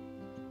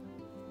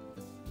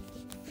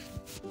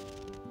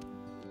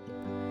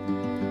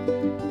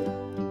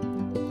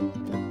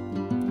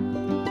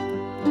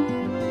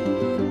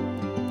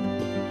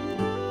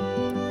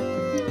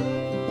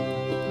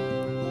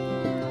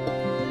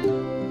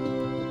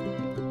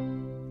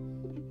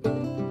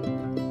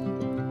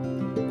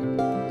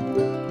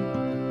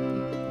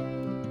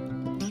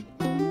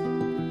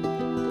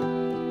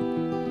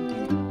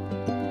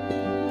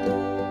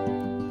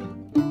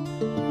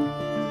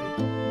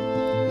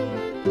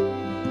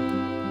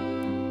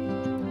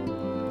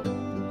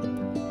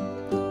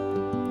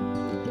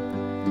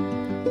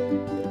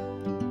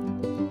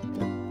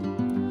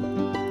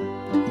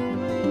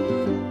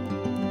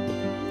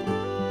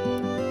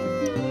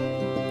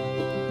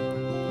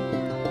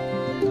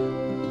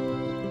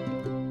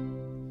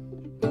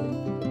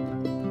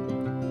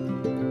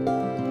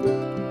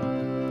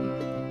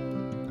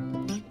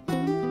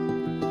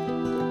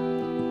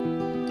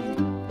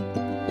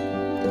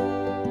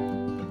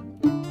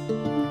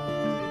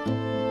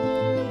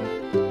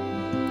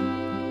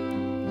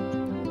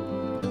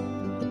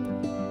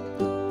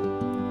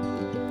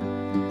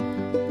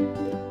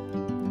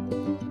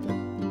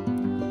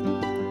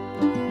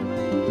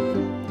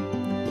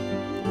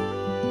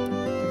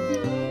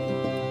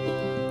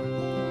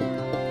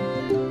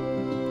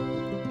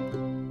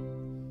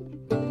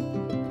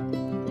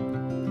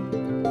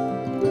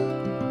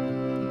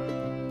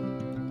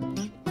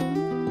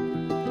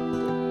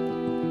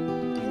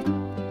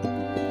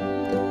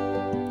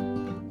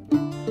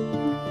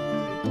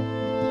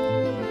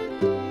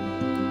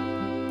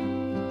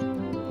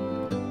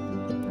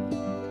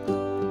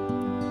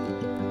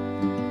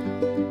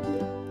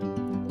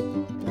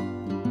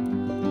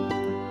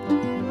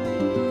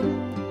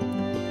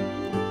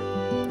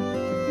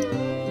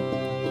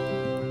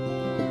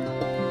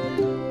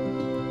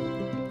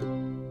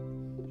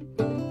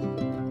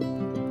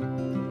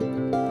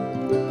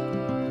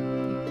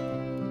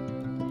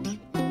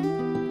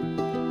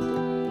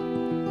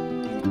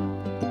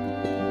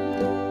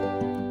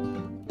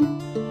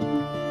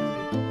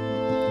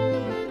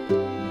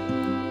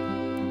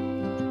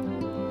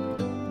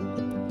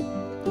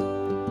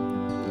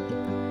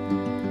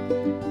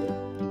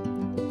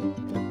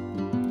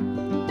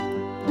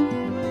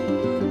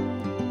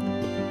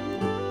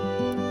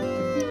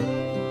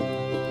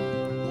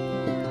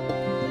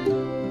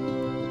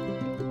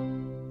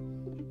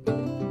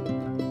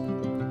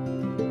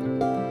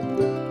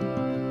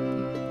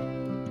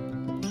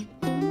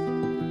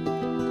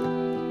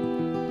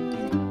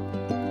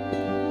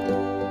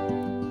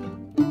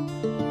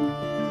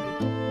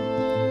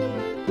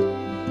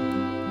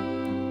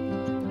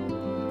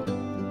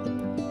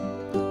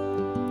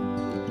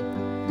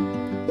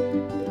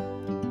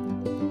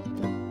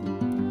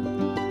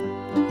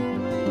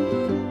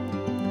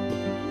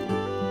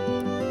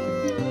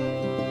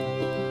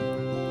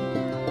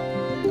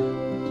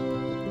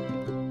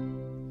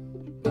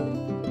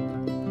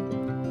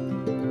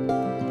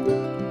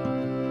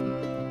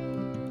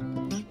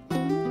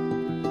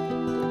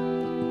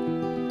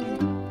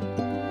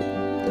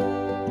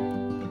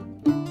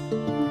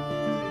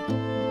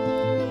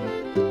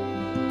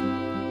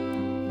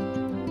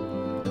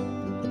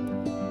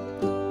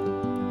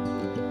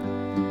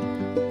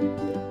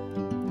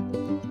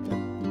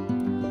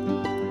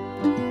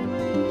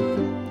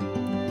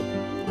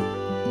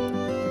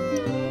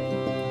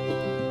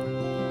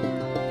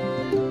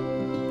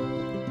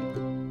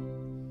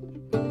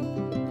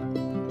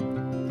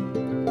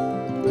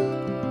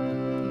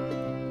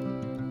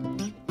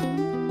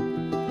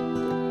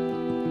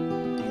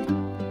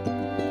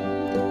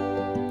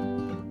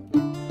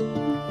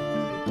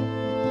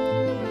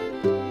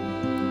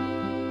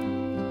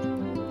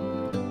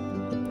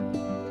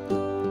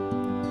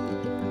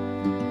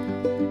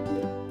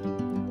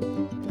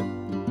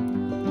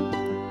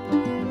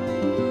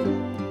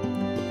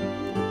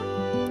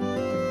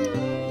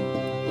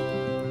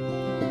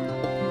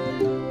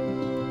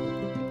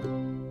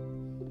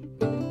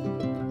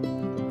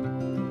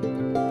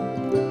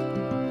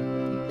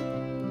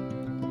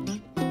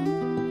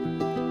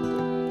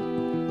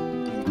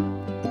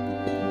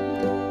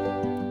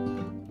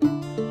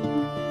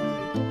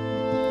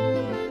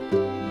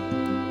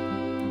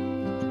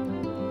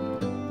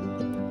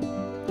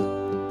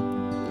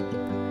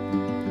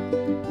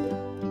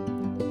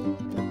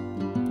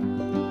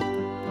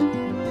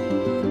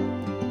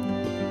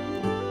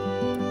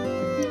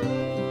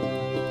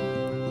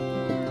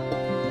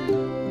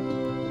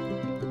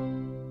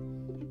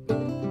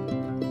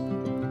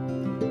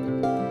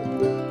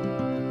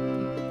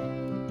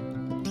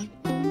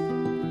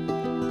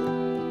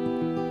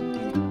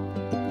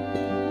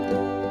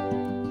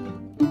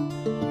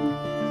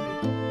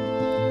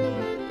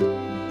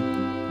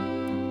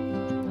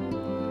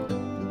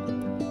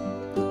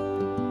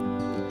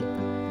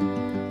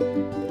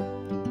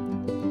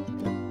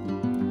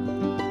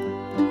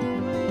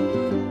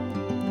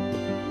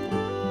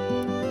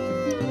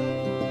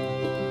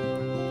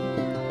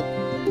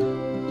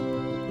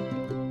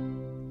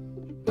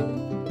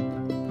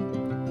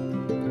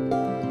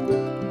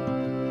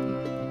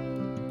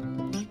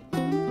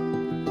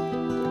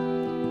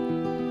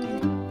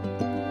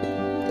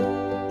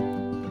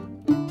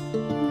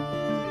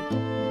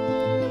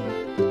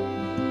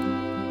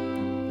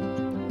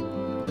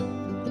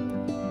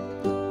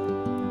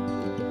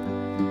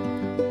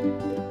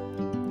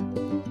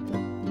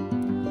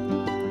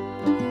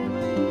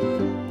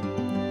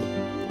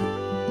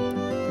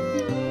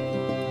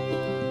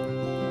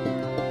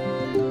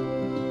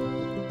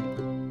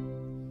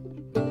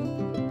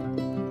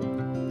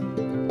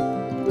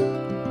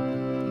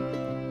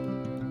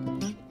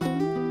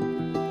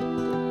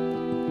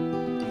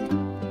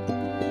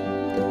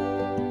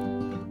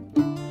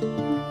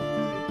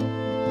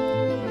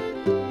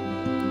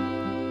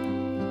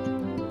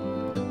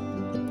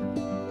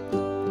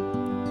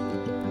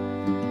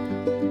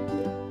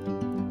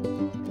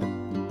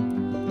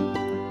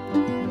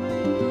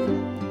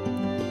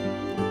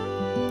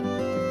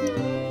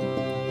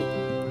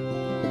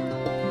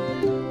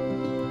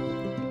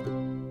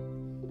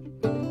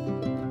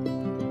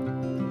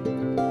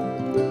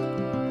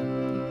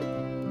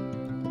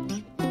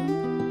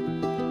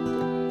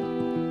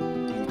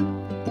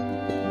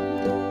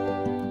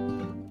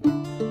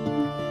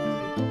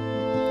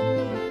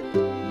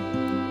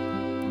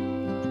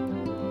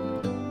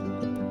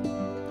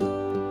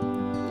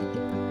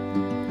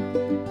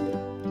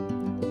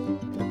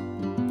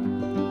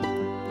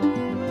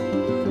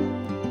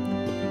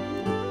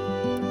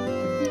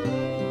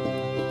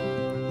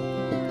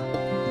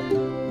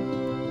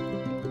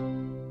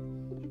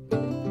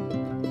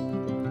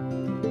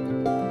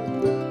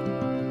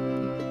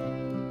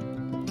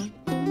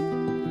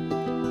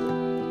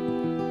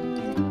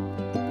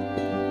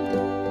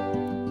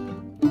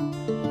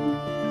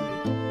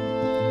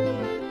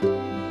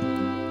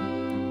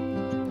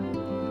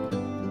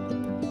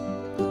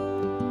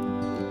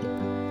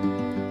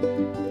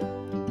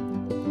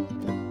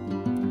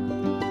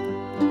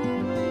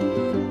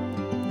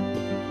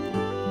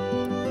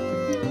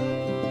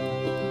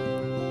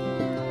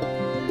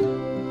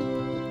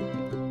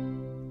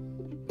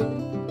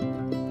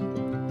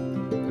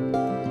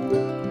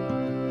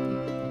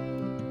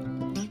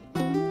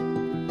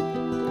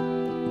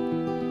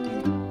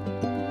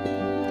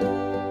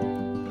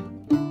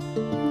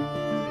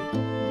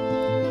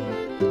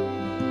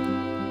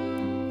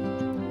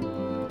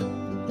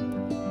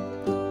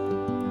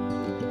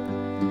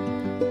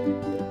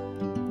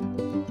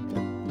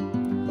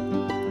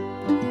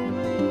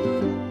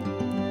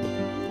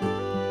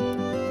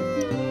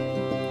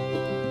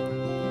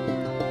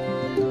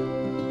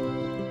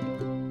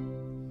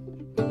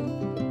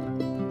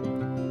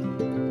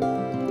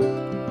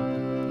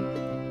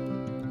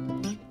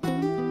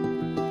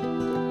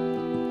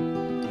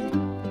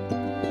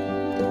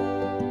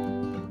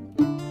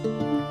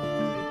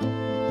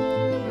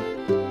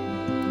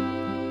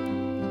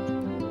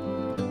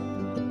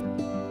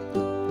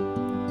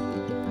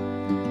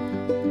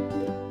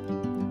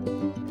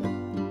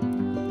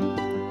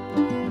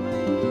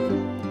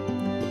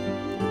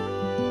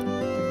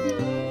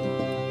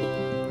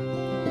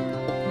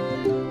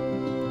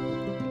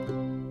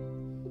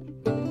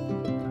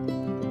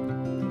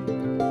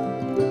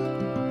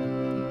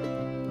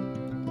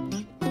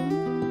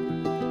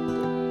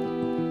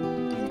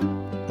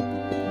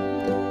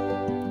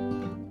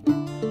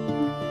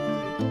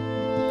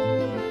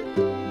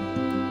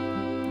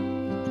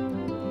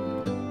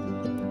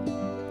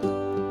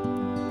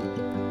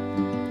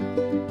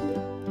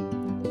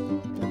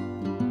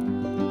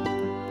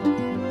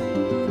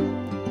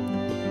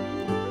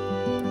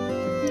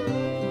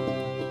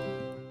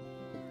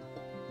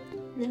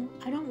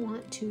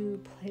 to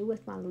play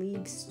with my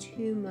leaves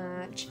too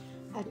much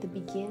at the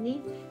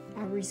beginning.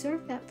 I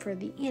reserve that for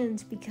the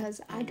end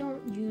because I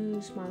don't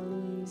use my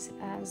leaves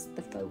as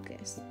the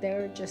focus.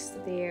 They're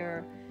just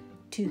there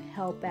to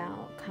help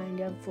out, kind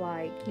of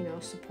like, you know,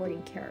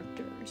 supporting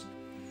characters.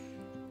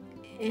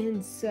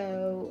 And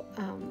so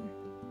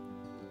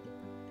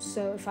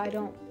if I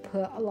don't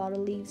put a lot of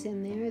leaves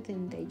in there,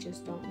 then they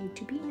just don't need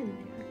to be in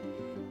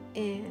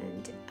there.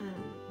 And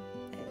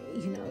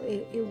you know,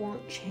 it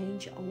won't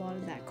change a lot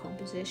of that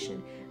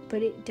composition,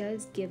 but it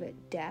does give it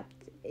depth.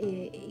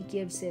 It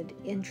gives it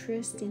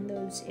interest in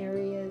those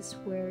areas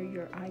where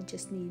your eye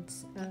just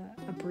needs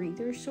a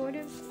breather, sort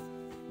of,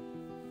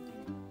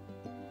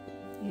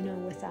 you know,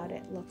 without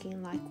it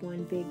looking like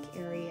one big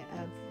area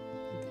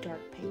of dark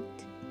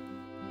paint.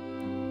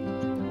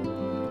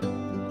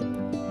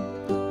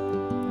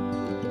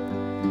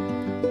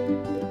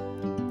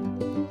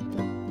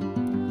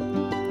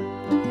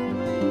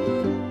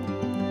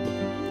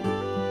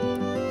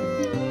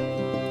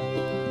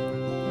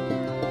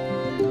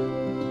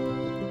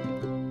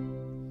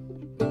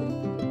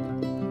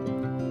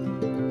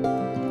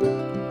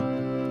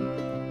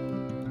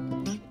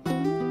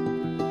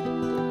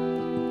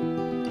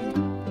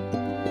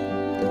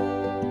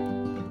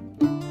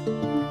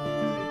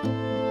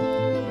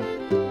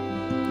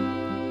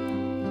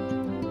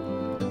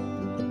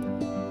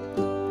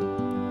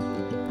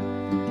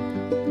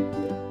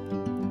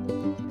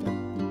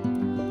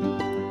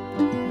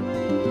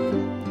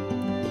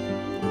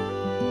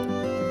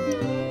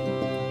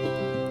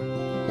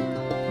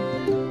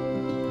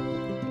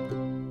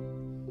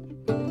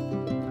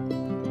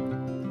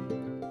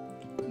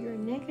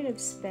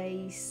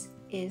 Space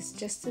is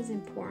just as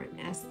important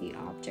as the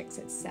objects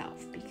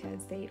itself,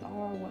 because they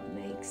are what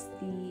makes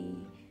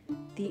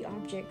the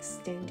objects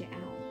stand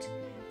out.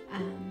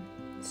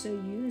 So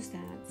use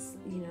that,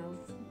 you know,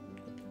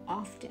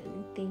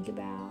 often. Think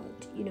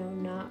about, you know,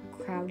 not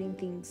crowding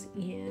things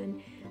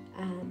in,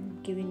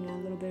 giving a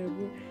little bit of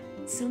room.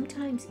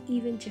 Sometimes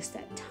even just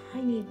that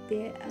tiny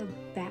bit of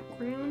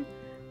background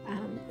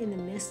in the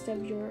midst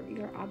of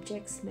your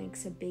objects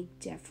makes a big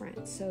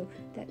difference. So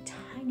that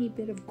tiny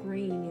bit of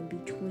green in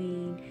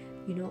between,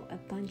 you know, a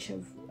bunch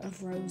of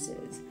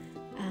roses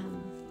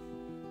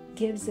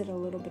gives it a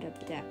little bit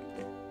of depth.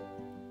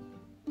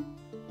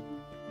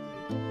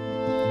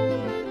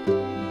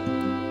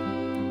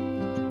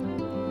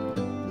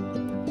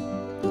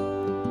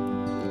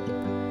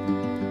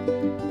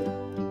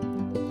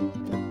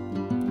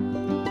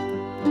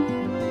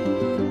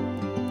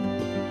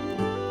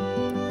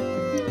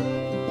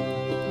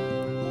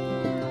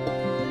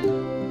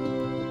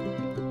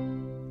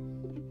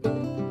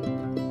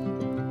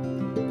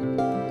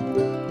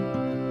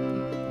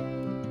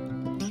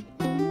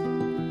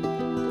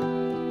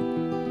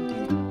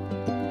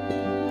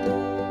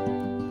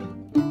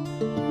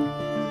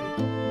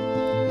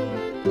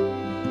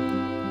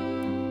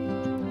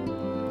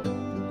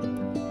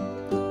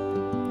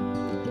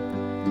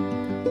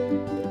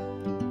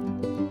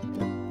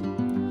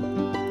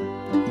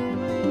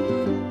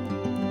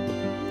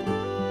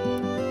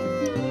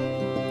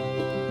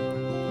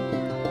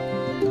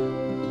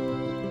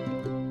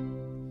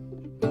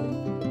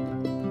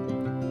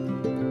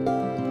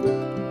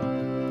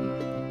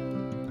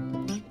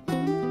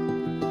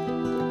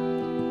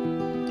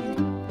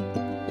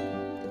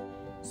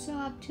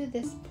 To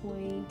this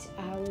point,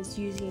 I was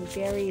using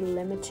very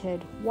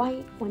limited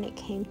white when it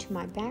came to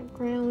my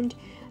background,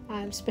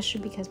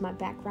 especially because my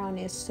background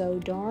is so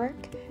dark,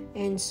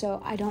 and so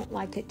I don't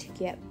like it to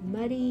get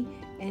muddy,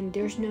 and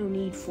there's no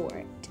need for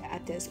it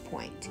at this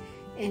point.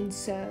 And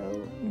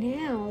so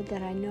now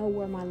that I know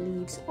where my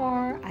leaves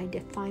are, I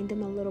define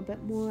them a little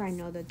bit more. I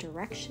know the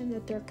direction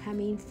that they're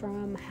coming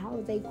from,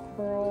 how they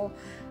curl,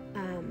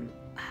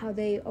 how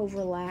they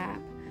overlap,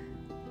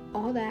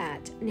 all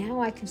that.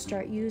 Now I can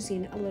start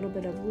using a little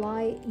bit of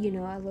light, you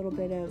know, a little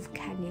bit of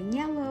cadmium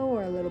yellow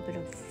or a little bit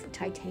of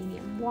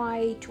titanium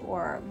white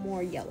or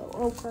more yellow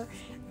ochre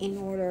in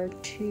order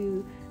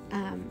to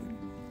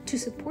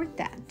support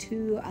that,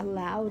 to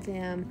allow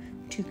them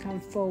to come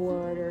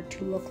forward or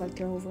to look like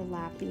they're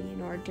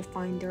overlapping or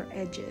define their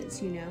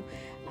edges, you know.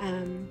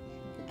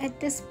 At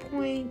this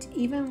point,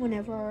 even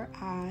whenever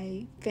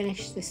I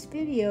finished this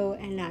video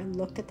and I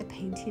looked at the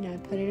painting, I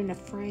put it in a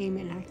frame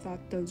and I thought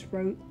those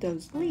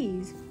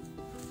leaves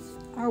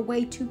are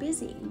way too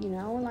busy, you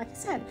know. Like I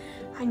said,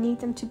 I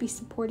need them to be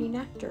supporting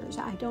actors.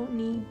 I don't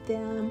need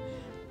them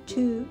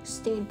to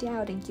stand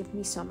out and give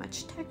me so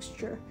much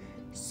texture.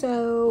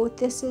 So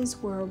this is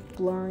where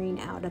blurring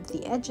out of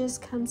the edges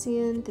comes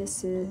in.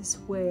 This is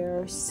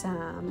where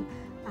some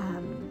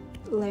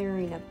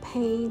layering of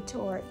paint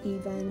or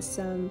even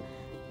some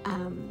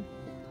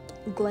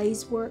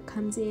glaze work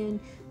comes in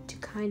to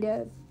kind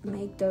of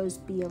make those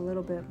be a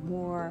little bit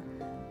more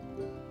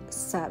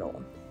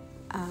subtle,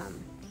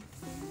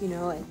 you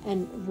know,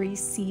 and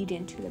recede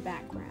into the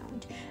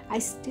background. I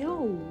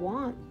still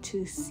want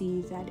to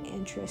see that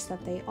interest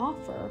that they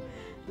offer,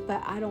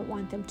 but I don't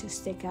want them to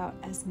stick out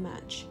as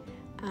much.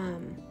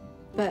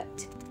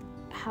 But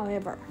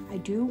However, I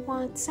do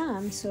want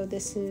some, so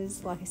this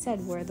is, like I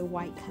said, where the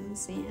white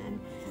comes in,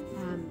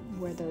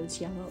 where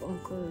those yellow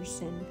ochres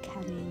and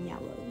cadmium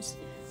yellows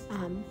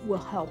will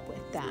help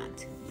with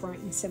that,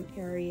 brighten some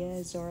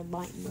areas or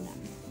lighten them,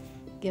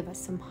 give us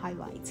some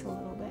highlights a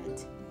little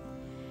bit.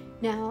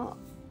 Now,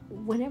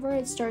 whenever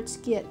it starts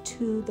to get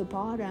to the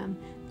bottom,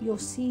 you'll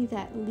see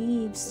that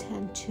leaves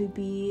tend to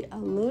be a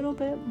little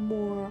bit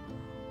more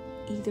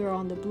either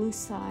on the blue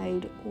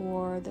side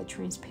or the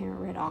transparent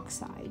red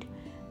oxide.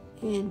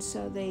 And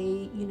so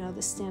they,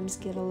 the stems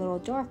get a little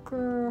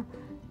darker,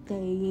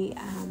 the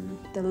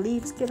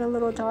leaves get a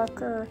little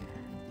darker,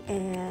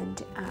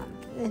 and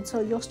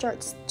so you'll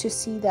start to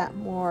see that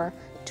more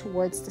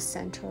towards the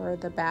center or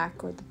the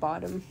back or the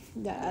bottom,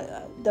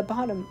 the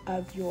bottom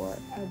of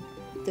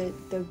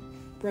the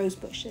rose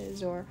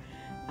bushes or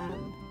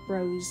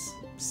rose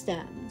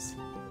stems.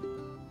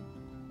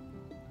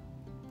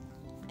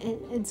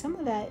 And some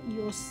of that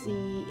you'll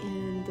see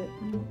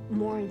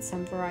more in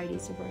some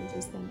varieties of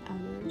roses than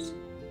others.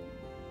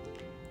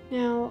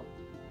 Now,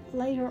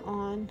 later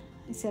on,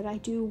 I said I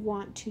do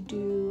want to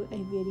do a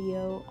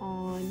video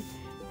on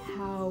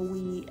how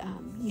we,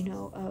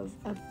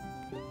 of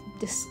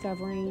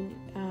discovering,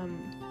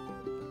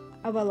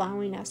 of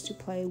allowing us to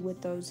play with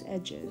those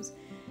edges.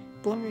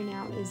 Blurring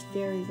out is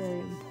very, very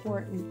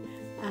important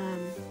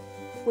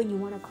when you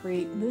want to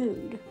create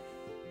mood.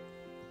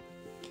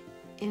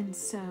 And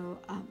so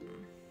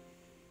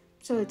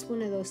it's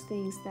one of those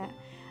things that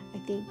I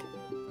think,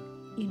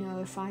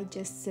 if I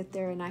just sit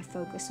there and I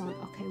focus on,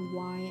 okay,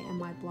 why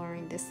am I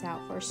blurring this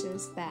out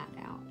versus that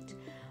out?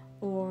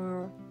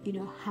 Or,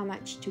 how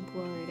much to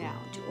blur it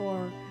out?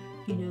 Or,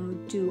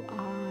 do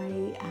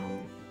I,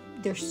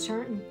 there's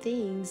certain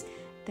things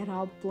that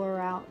I'll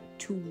blur out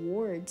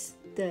towards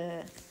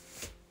the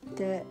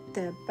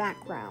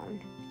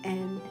background,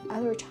 and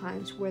other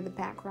times where the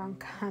background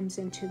comes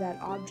into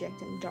that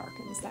object and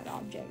darkens that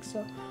object.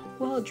 So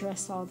we'll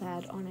address all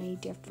that on a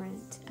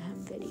different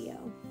video.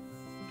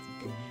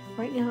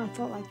 Right now I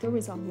felt like there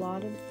was a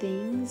lot of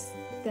things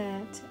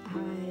that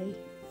I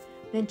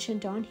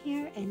mentioned on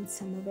here, and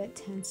some of it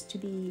tends to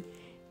be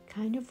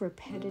kind of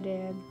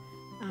repetitive.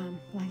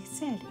 Like I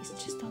said, it's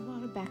just a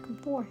lot of back and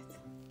forth.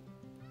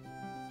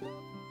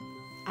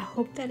 I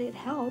hope that it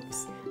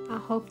helps. I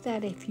hope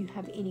that if you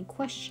have any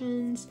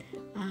questions,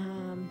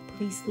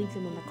 please leave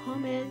them in the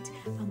comment.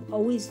 I'm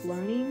always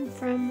learning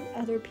from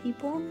other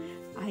people.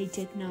 I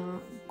did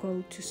not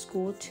go to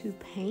school to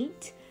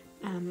paint.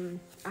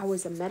 I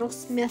was a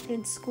metalsmith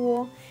in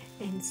school,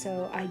 and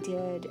so I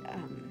did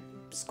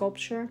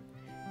sculpture,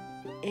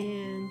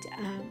 and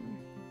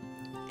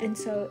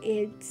so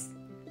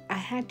I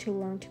had to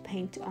learn to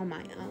paint on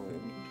my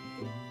own.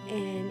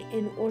 And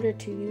in order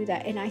to do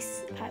that, and I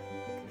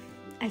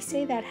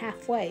say that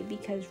halfway,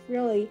 because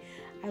really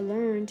I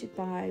learned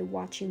by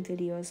watching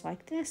videos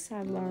like this.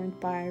 I learned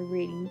by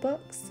reading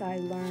books. I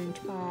learned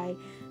by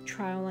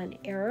trial and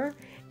error.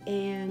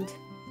 And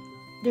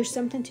there's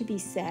something to be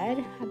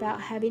said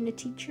about having a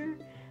teacher.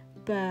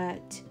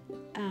 But,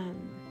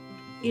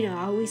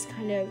 I always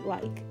kind of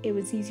it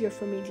was easier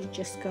for me to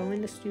just go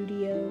in the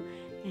studio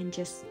and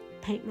just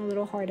paint my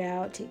little heart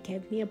out. It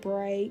gave me a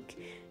break.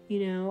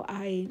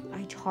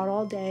 I taught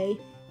all day.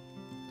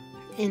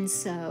 And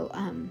so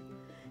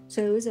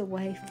it was a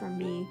way for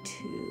me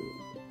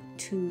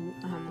to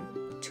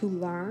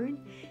learn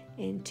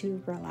and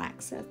to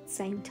relax at the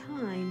same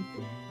time.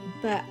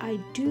 But I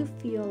do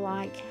feel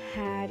like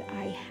had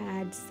I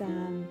had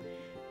some,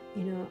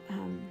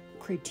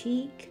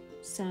 critique,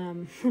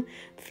 some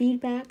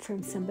feedback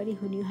from somebody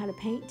who knew how to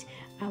paint,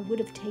 I would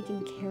have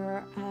taken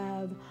care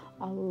of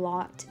a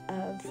lot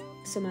of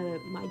some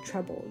of my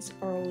troubles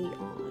early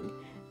on.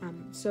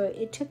 So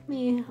it took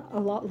me a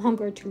lot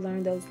longer to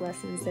learn those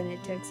lessons than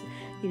it takes,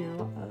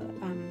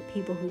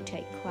 people who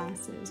take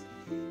classes.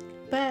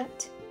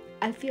 But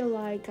I feel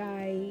like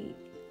I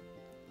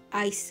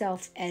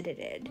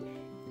self-edited,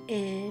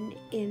 and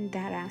in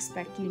that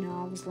aspect,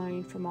 I was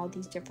learning from all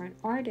these different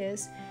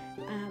artists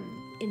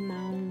in my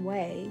own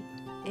way,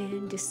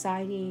 and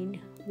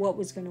deciding what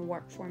was going to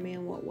work for me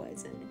and what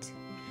wasn't,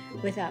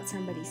 without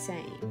somebody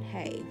saying,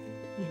 hey,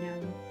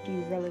 do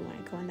you really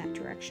want to go in that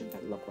direction?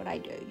 But look what I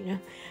do,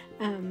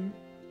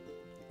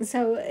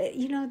 So,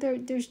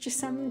 there's just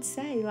something to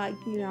say,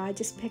 I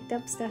just picked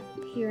up stuff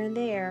here and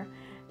there.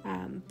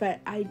 But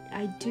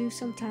I do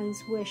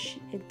sometimes wish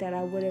that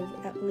I would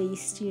have at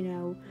least,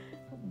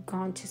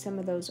 gone to some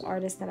of those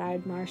artists that I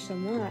admire so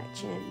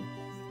much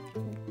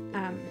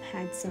and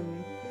had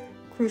some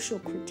crucial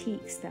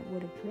critiques that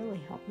would have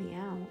really helped me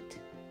out.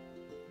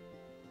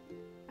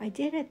 I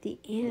did at the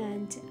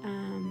end,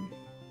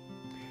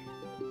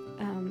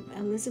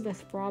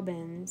 Elizabeth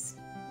Robbins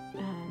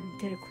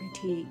did a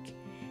critique,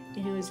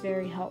 and it was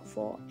very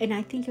helpful. And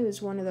I think it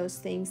was one of those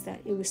things that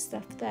it was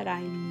stuff that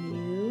I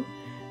knew,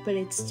 but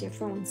it's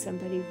different when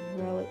somebody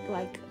really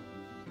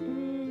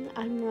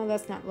I know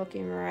that's not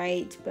looking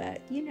right,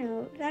 but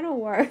that'll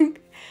work.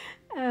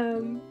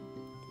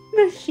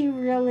 But she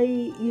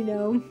really,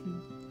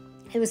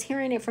 it was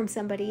hearing it from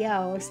somebody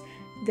else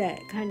that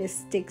kind of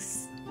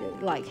sticks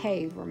like,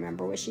 hey,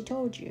 remember what she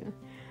told you.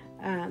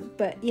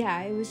 But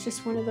yeah, it was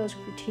just one of those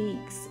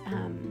critiques.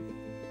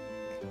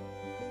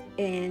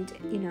 And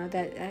you know,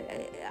 that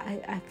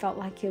I felt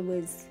like it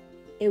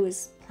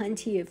was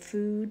plenty of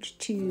food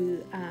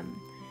to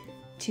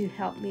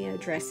help me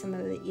address some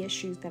of the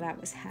issues that I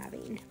was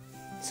having.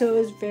 So it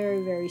was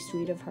very, very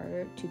sweet of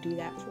her to do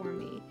that for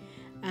me.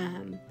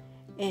 And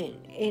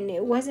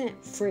it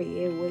wasn't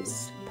free. It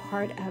was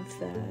part of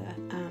the,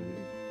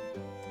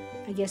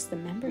 I guess, the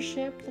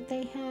membership that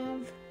they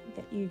have,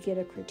 that you get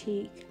a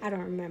critique. I don't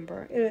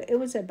remember. It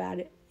was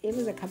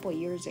a couple of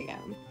years ago.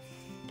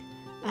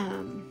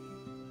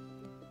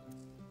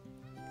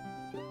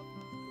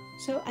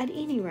 So at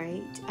any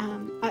rate,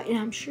 and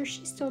I'm sure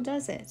she still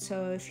does it.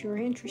 So if you're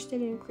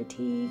interested in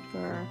critique,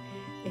 or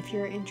if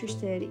you're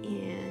interested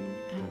in,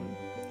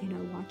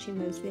 watching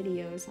those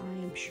videos, I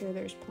am sure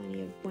there's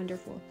plenty of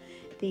wonderful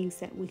things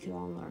that we could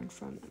all learn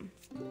from them.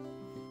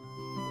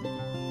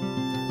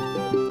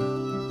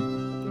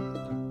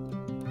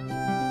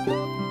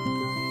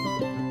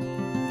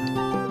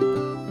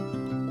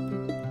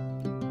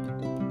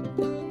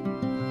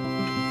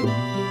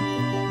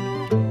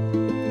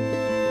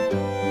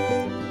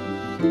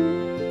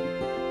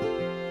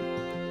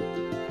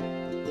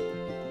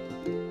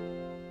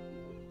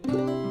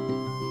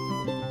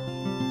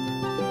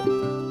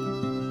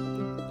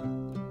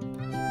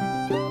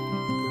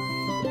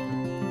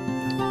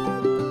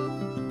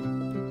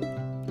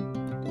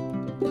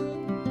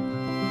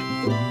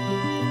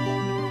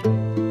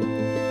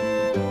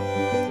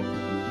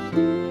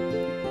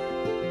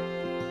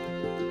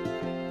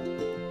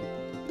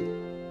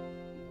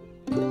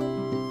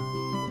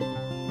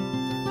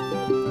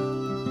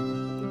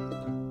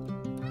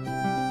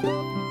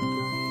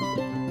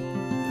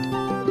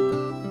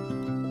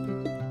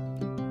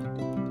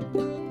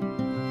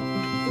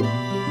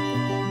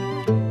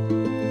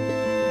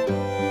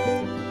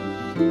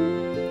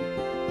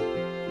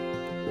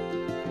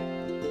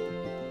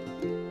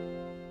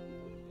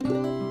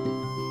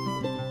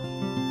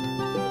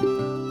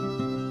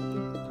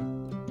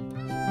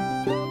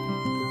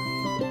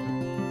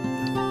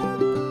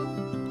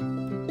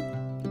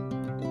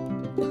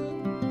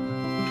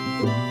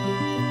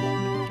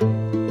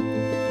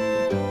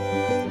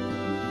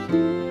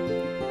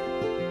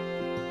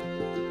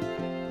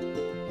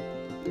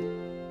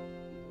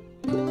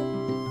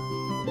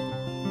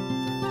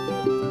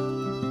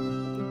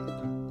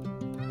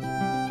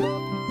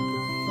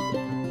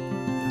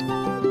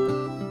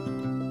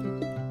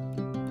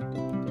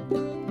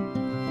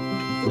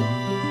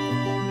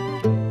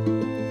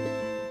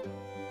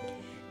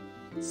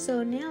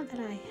 So now that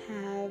I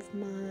have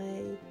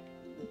my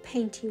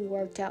painting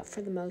worked out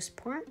for the most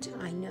part,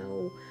 I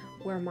know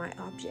where my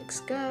objects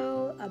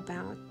go,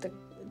 about the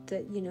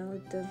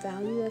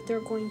value that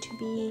they're going to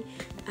be,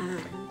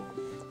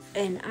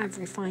 and I've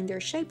refined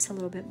their shapes a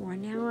little bit more.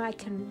 Now I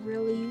can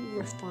really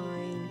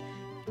refine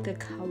the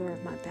color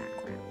of my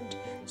background.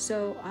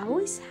 So I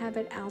always have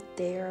it out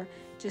there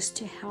just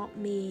to help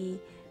me,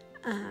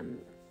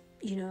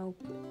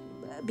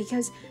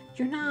 because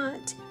you're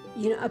not,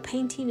 a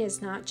painting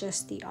is not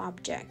just the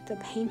object. The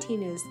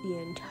painting is the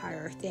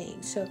entire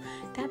thing. So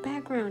that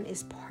background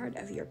is part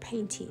of your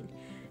painting.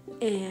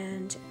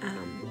 And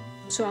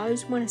so I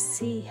always want to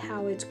see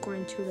how it's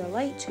going to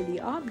relate to the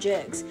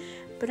objects,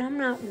 but I'm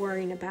not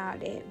worrying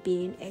about it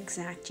being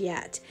exact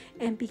yet.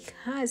 And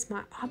because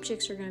my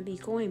objects are going to be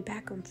going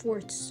back and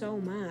forth so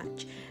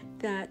much,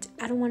 that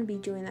I don't want to be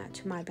doing that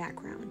to my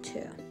background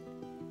too.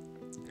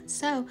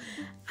 So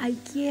I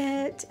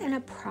get an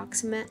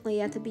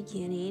approximately at the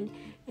beginning,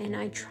 and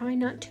I try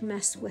not to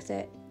mess with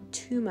it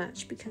too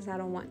much because I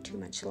don't want too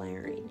much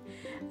layering.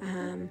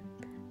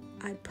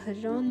 I put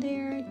it on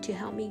there to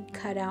help me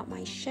cut out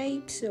my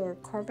shapes or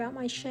carve out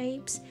my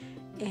shapes,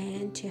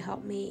 and to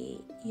help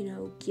me,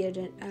 get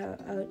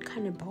a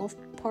kind of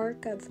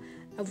ballpark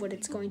of what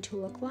it's going to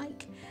look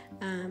like.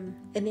 And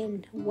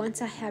then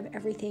once I have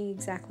everything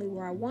exactly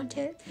where I want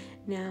it,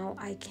 now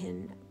I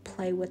can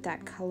play with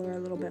that color a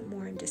little bit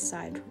more and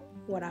decide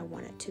what I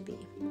want it to be.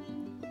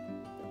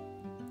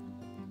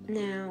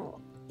 Now,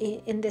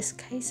 in this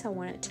case, I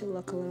want it to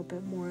look a little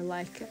bit more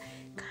like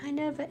kind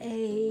of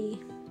a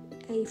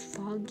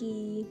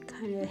foggy,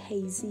 kind of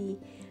hazy,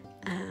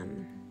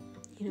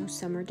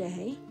 summer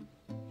day.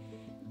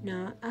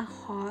 Not a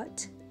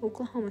hot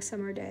Oklahoma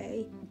summer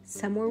day,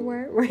 somewhere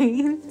where it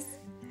rains,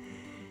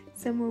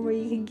 somewhere where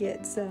you can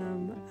get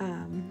some,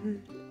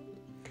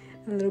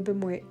 a little bit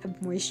more of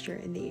moisture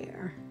in the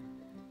air.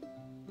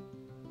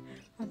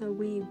 Although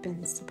we've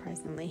been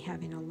surprisingly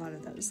having a lot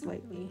of those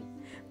lately.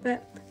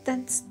 But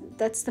that's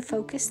the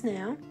focus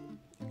now,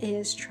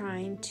 is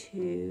trying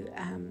to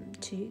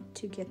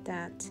get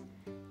that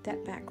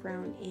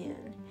background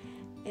in.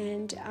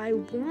 And I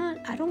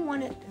don't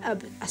want it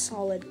a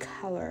solid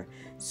color.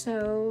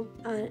 So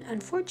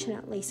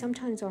unfortunately,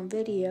 sometimes on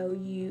video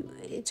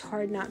it's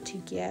hard not to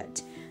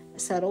get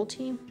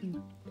subtlety.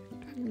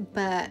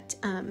 But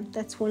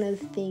that's one of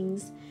the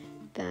things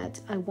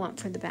that I want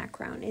for the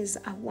background, is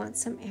I want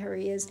some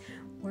areas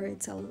where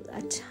it's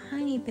a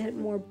tiny bit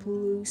more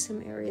blue,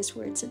 some areas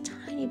where it's a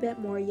tiny bit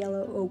more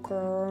yellow ochre,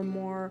 or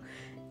more,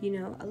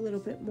 a little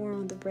bit more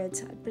on the red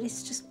side, but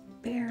it's just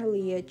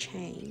barely a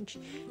change.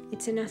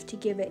 It's enough to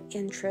give it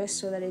interest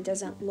so that it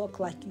doesn't look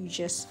like you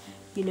just,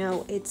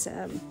 it's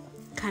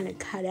kind of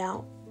cut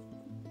out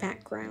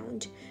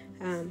background,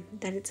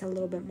 that it's a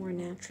little bit more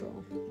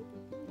natural.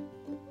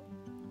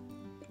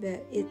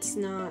 But it's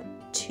not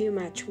too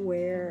much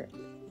where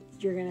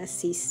you're going to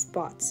see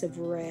spots of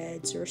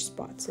reds or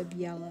spots of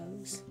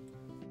yellows.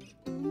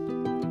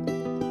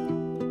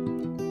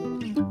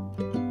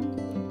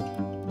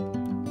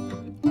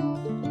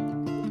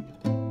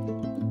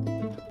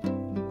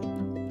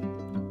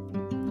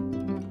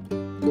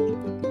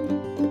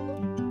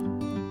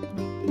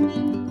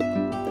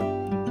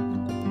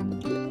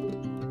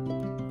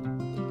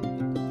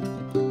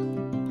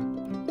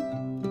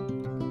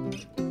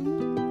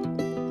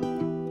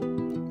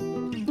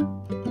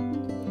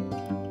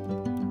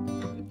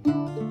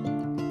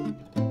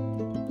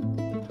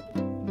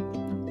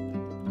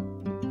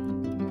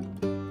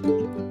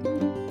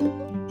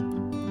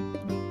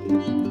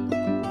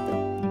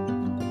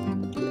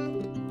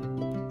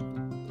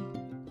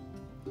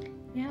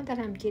 Now that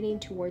I'm getting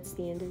towards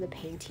the end of the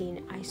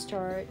painting, I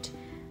start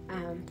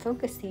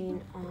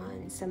focusing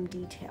on some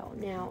detail.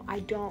 Now,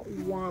 I don't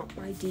want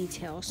my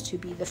details to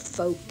be the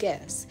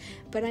focus,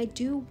 but I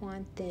do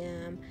want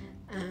them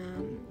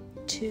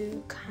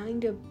to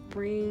kind of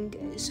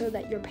bring, so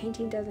that your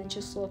painting doesn't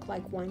just look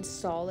like one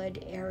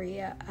solid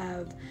area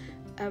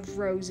of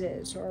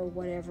roses or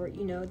whatever,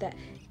 that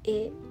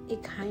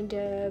it kind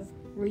of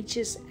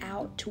reaches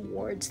out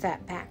towards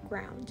that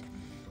background.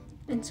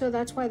 And so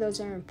that's why those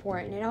are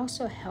important. It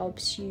also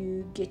helps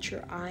you get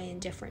your eye in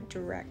different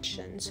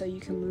directions, so you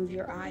can move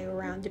your eye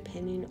around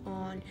depending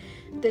on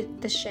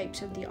the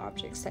shapes of the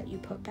objects that you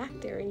put back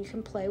there, and you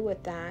can play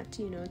with that,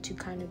 to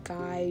kind of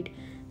guide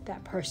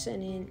that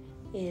person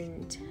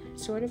in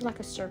sort of like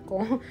a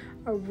circle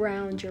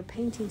around your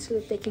painting so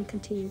that they can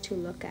continue to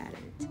look at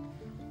it.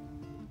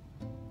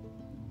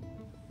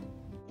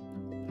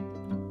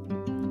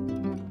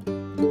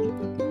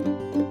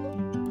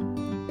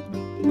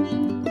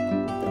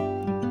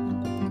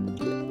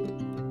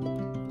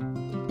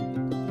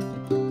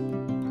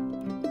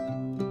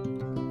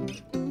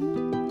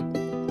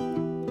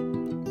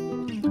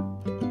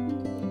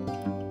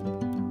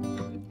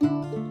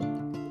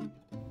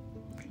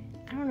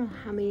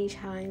 How many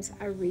times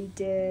I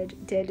redid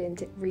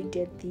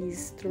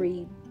these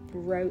 3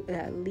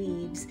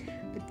 leaves,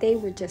 but they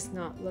were just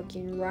not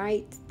looking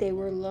right. They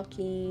were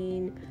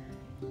looking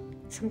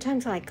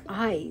sometimes like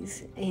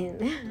eyes,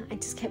 and I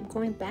just kept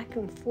going back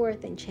and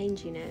forth and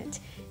changing it,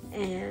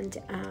 and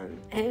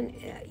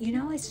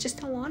it's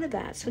just a lot of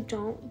that. So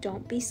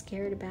don't be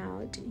scared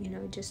about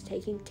just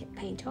taking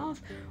paint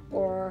off,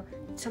 or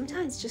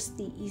sometimes just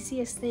the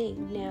easiest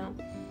thing. Now,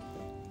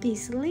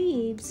 these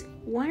leaves,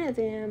 one of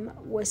them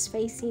was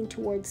facing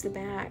towards the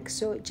back,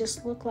 so it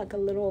just looked like a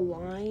little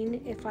line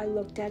if I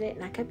looked at it,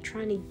 and I kept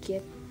trying to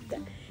get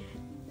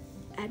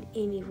at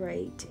any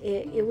rate,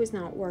 it was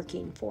not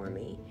working for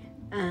me.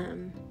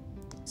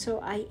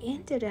 So I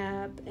ended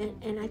up,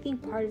 and I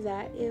think part of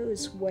that, it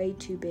was way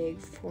too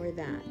big for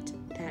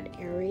that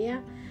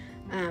area,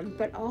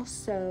 but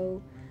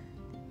also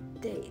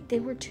they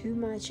were too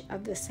much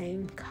of the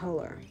same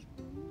color,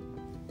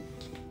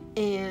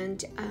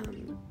 and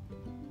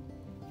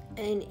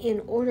in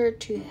order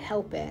to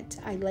help it,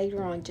 I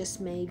later on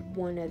just made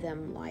one of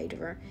them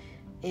lighter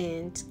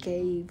and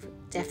gave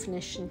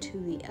definition to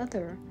the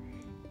other,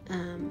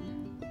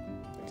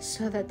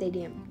 so that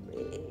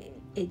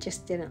it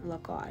just didn't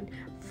look odd.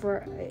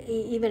 For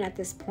even at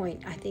this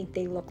point, I think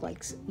they look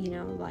like,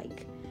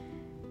 like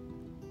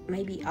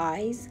maybe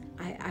eyes.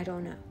 I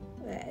don't know.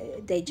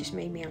 They just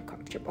made me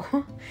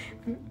uncomfortable.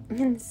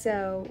 And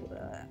so,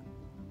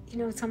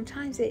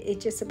 sometimes it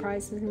just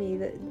surprises me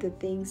that the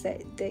things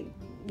that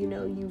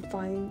you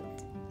find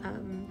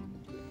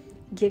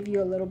give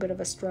you a little bit of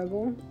a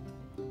struggle,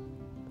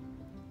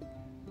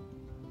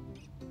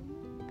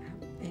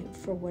 and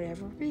for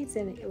whatever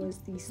reason, it was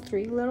these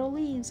 3 little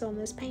leaves on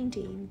this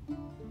painting.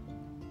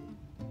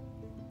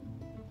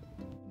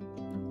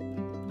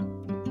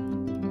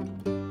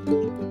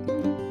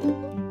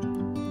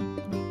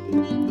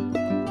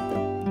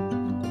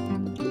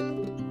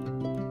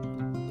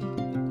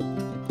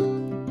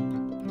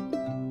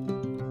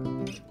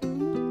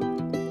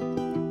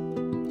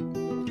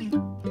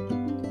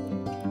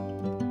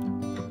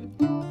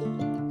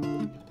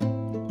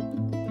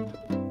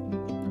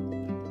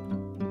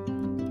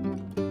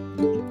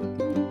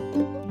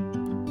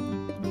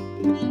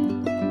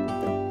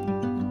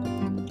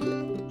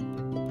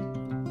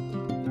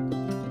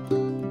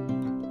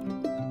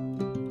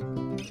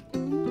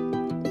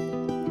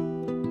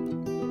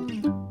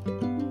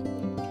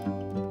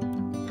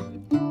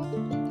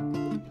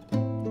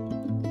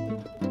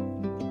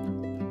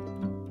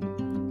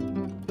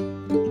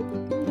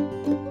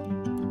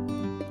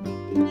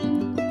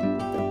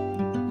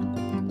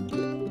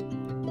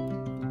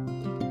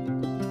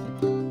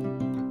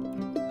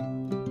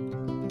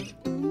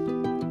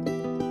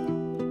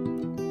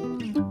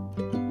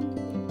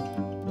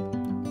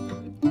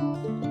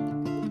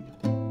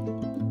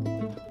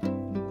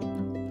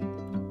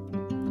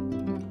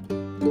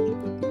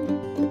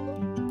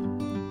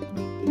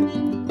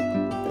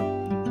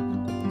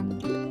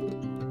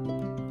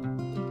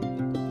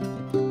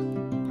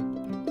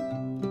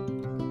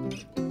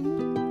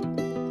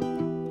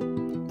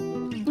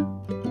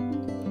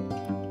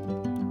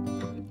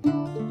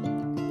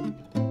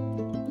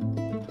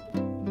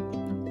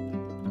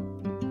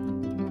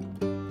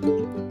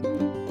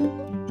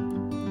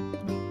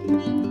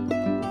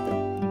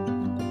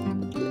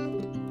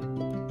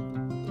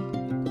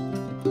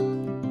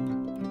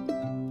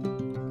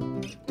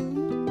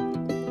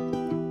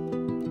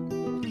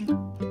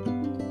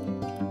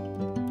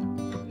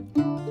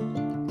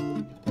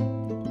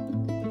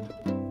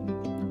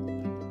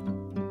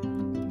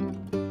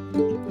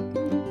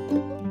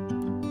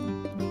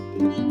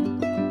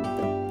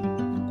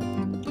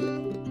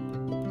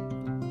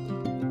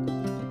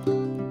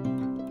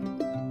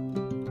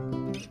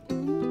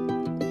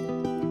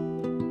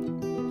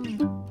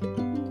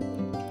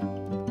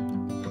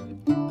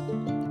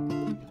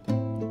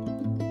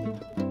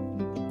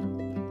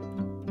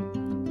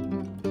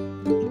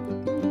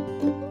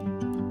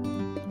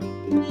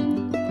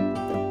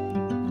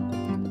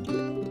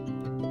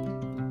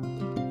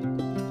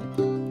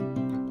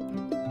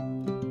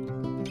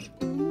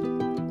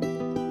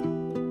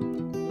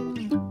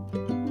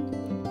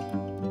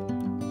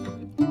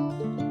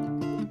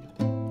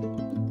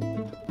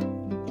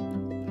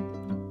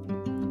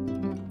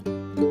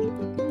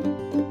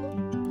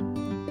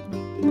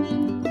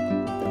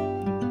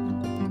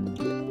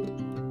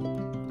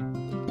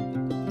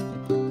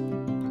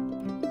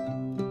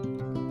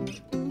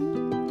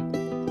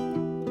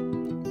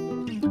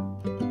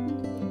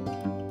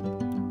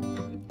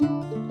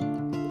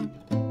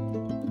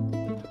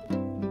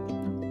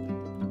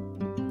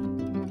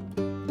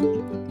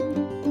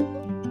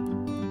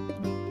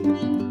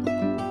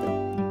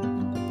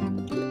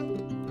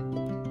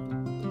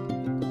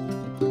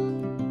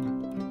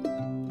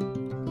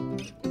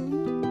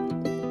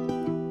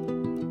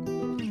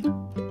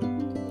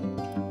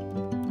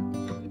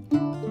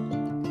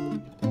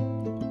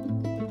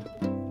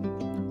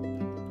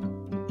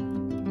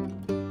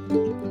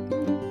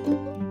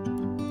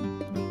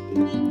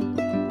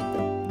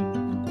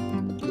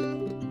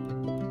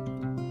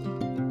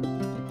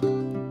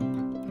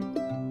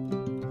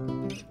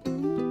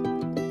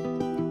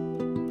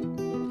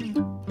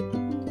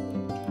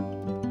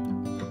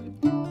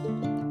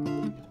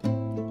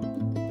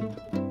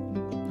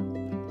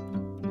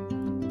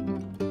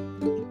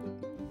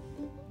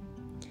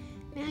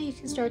 Now you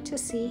can start to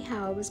see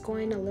how I was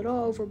going a little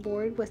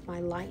overboard with my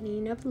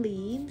lightening of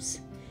leaves,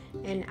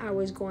 and I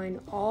was going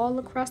all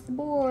across the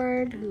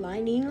board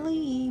lightening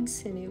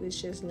leaves, and it was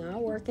just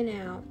not working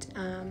out.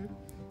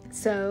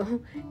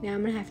 So now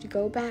I'm gonna have to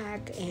go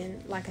back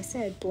and, like I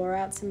said, blur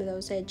out some of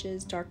those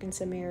edges, darken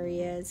some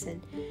areas,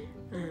 and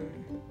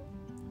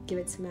give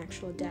it some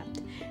actual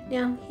depth.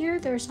 Now here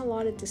there's a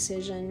lot of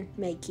decision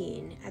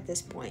making at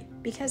this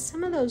point, because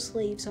some of those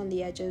leaves on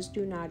the edges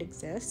do not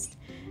exist.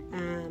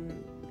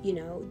 You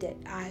know, that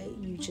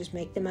you just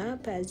make them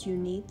up as you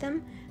need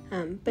them,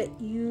 but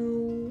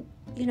you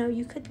know,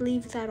 you could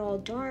leave that all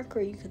dark,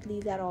 or you could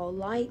leave that all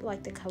light,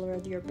 like the color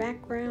of your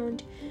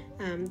background,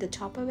 the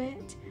top of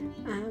it,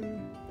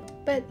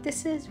 but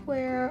this is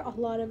where a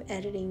lot of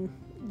editing,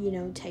 you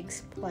know,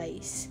 takes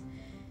place,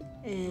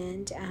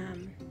 and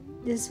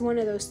this is one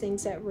of those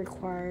things that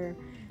require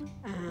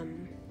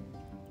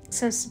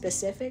some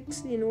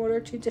specifics in order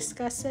to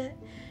discuss it.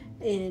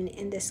 And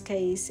in this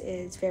case,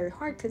 it's very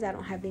hard because I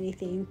don't have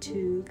anything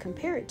to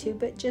compare it to,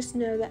 but just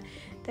know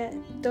that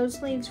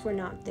those leaves were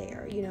not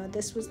there. You know,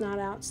 this was not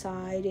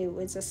outside. It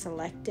was a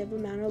selective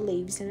amount of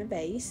leaves in a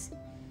vase,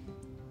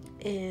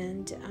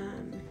 and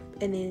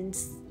then,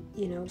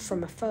 you know,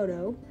 from a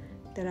photo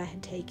that I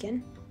had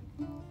taken.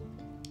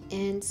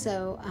 And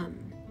so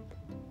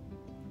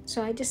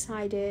so I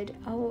decided,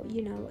 oh,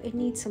 you know, it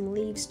needs some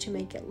leaves to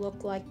make it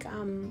look like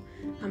I'm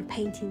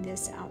painting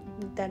this out,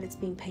 that it's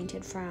being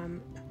painted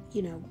from,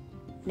 you know,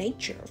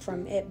 nature,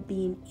 from it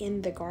being in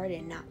the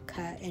garden, not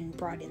cut and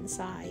brought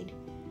inside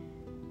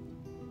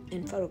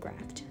and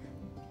photographed.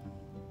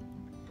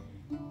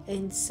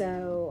 And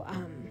so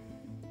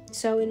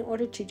so in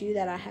order to do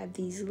that, I have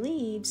these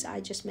leaves. I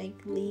just make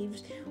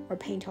leaves or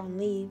paint on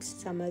leaves.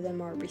 Some of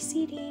them are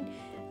receding,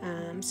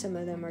 some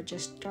of them are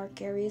just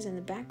dark areas in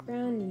the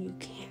background, and you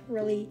can't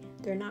really,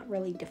 they're not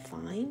really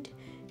defined.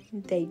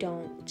 They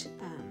don't,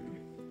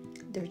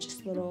 they're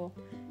just little,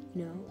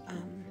 you know,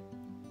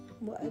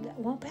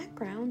 well,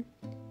 background.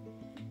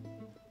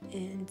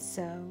 And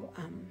so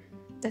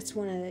that's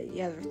one of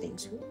the other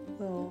things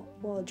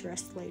we'll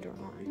address later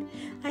on.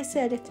 I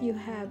said, if you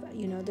have,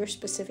 you know, there's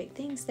specific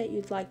things that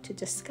you'd like to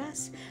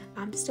discuss.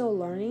 I'm still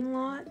learning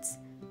lots.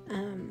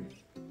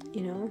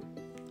 You know,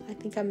 I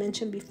think I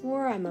mentioned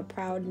before, I'm a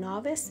proud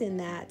novice in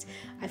that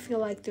I feel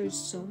like there's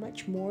so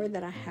much more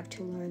that I have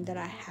to learn that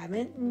I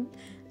haven't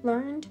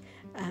learned,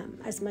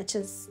 as much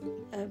as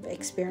of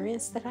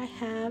experience that I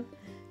have.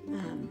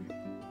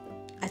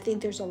 I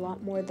think there's a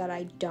lot more that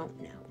I don't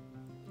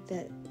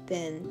know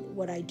than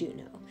what I do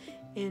know.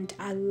 And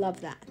I love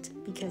that,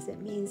 because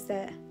it means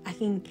that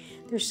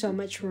there's so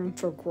much room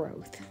for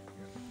growth.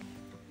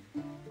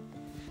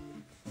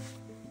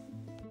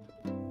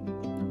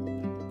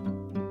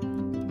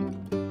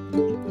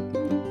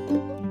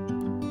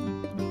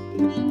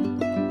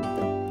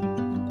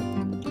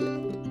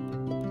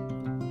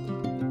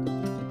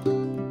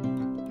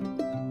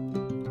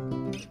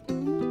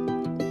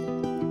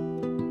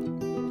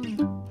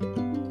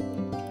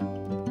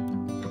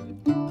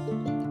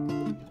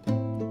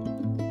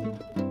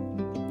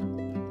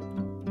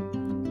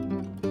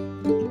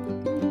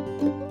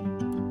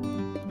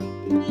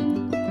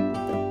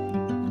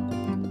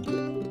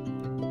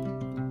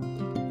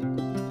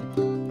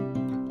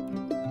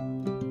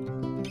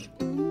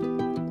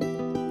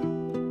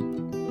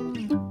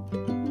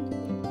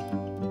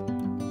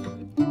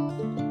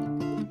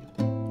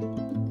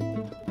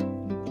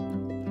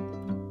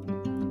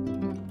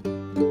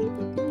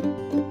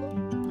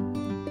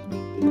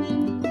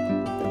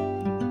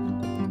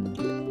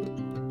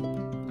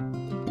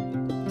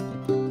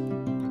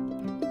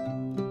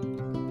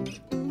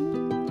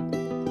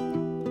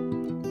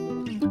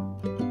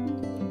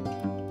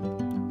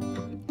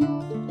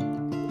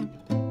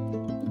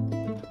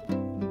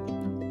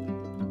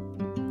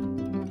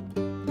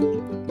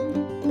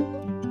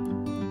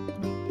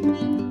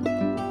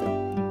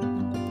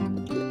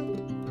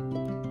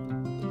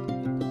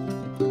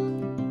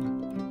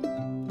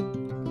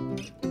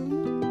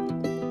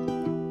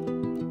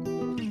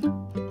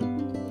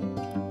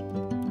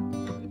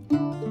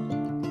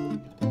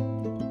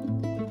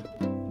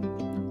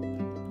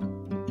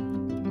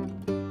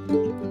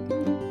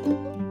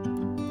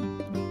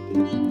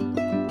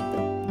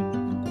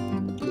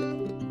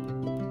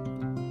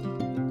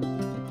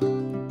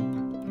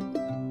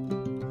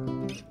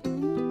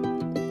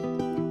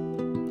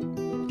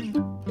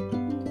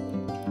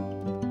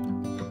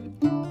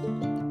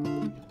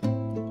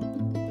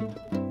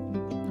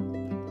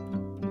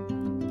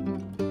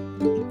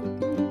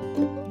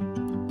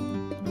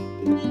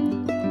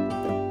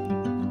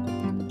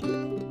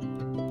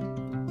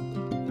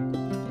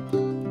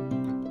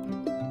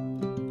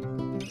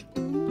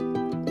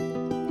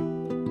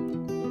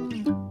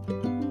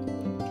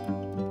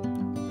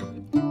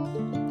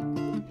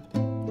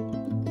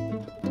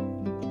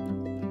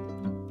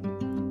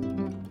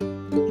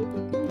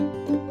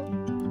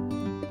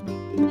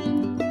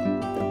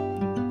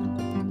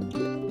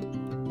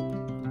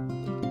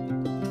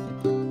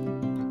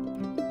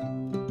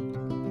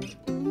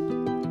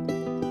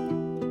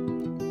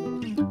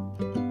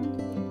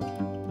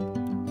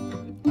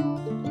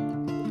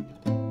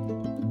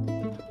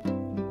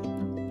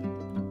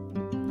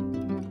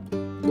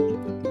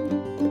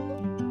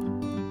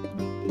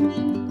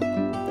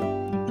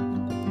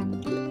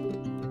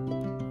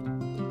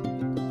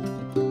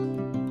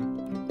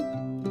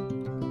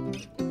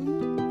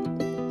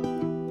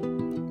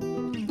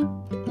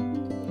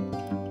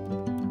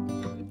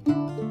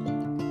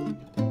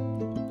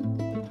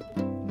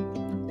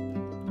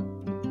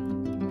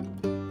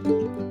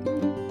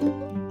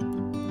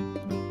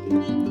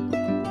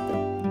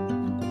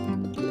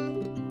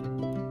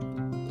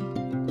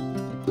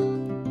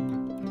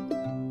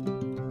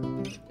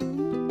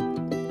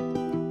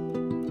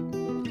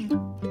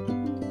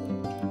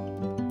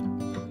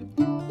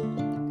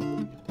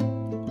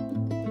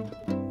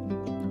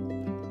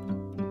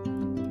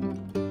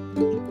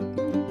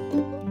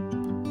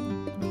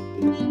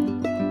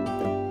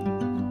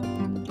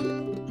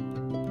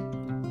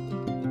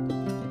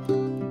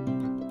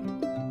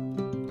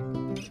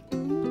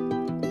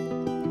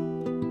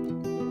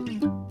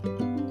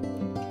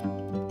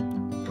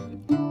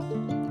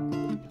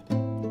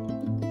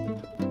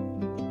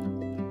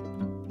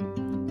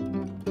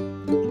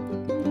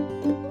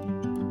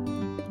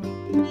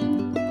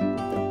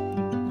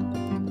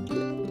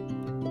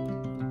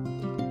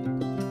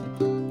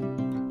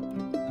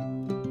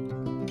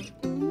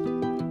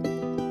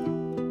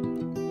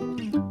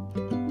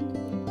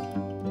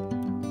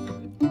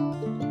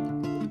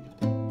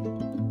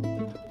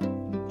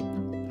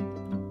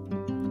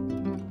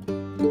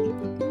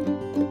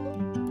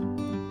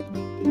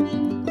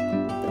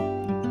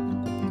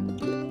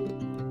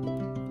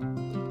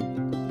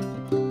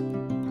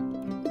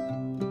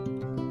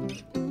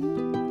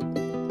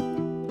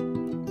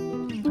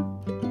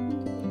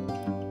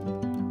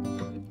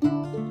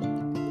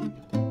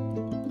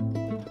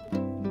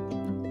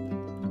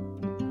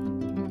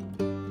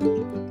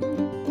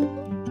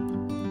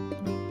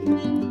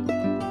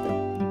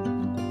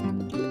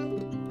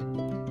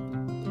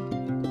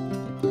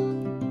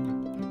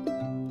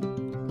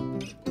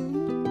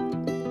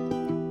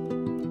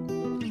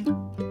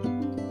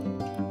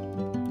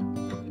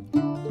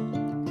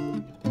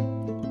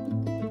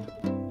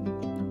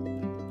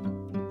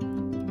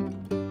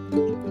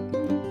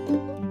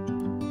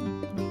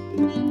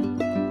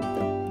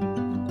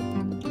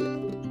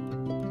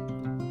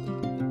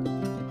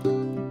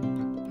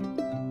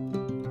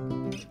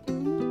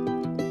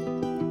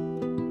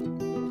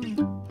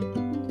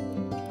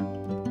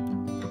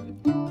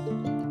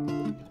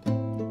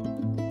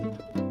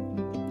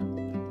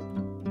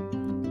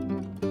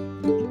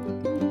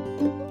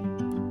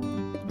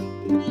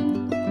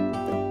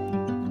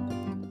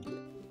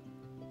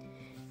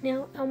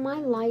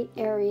 light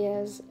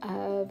areas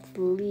of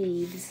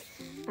leaves,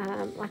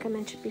 like I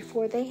mentioned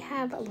before, they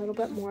have a little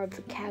bit more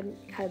of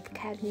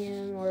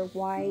cadmium or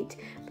white,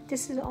 but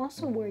this is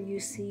also where you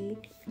see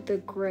the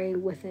gray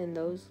within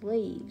those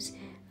leaves,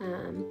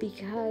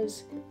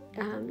 because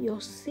you'll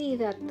see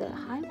that the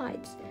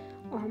highlights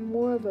are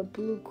more of a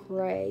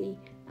blue-gray.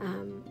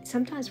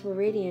 Sometimes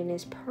Viridian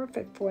is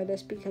perfect for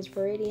this because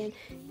Viridian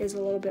is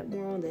a little bit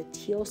more on the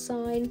teal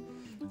side,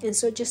 and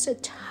so just a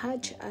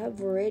touch of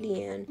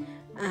Viridian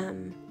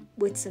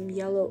with some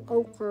yellow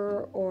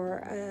ochre or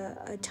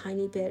a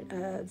tiny bit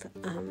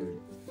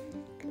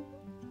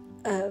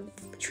of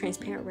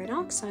transparent red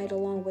oxide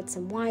along with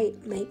some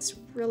white makes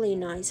really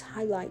nice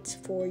highlights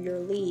for your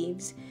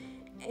leaves.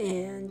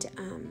 And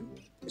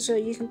so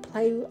you can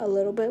play a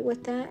little bit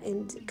with that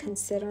and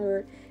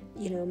consider,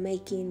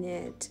 making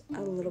it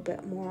a little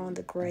bit more on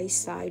the gray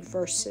side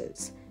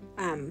versus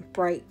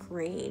bright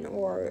green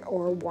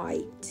or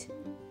white.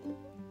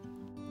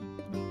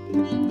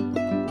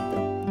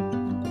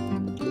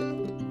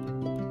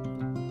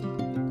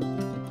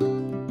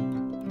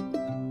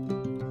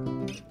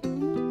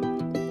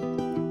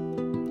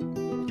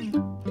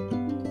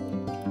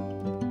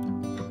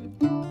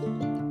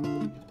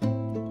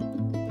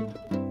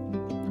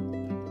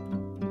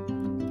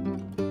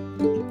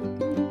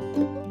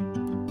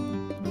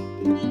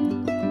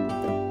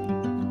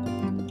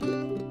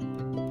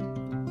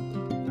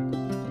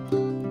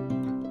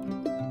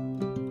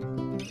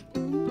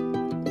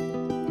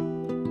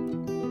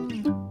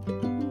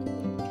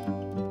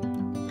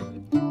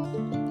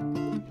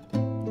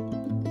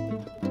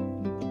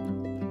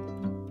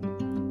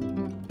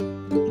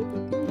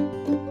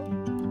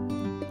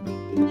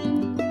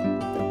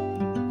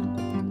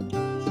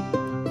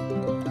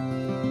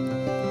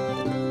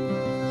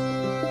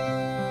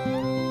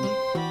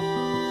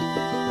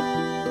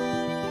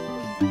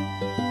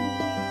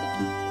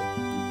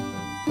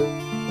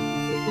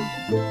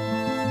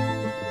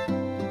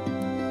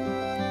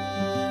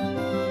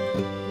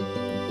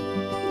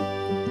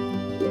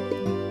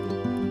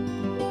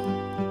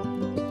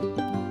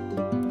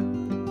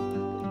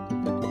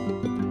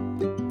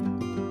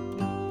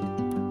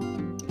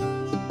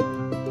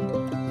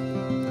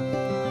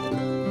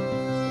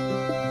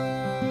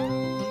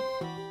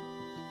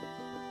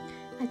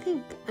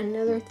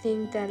 Another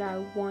thing that I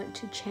want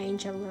to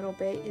change a little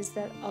bit is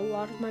that a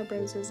lot of my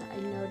roses I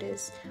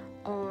notice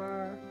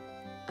are,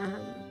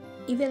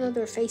 even though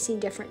they're facing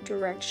different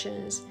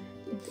directions,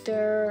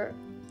 they're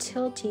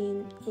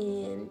tilting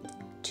in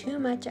too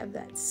much of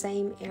that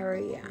same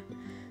area.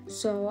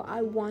 So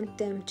I want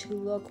them to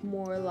look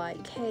more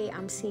like, hey,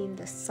 I'm seeing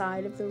the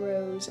side of the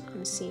rose,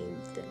 I'm seeing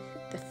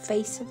the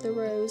face of the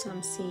rose,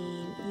 I'm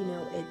seeing,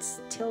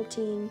 it's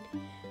tilting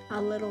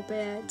a little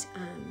bit.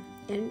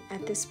 And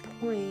at this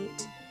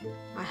point,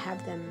 I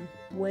have them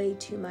way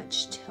too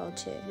much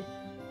tilted,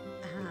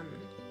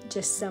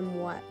 just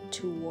somewhat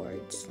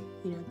towards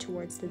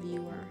the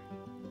viewer.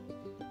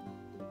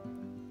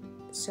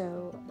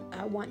 So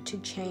I want to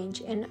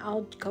change, and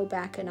I'll go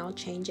back and I'll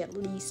change at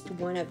least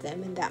one of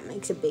them, and that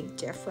makes a big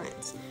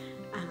difference,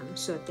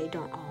 so that they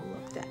don't all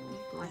look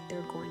like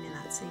they're going in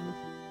that same,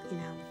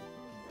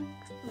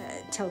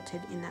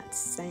 tilted in that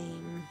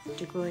same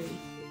degree.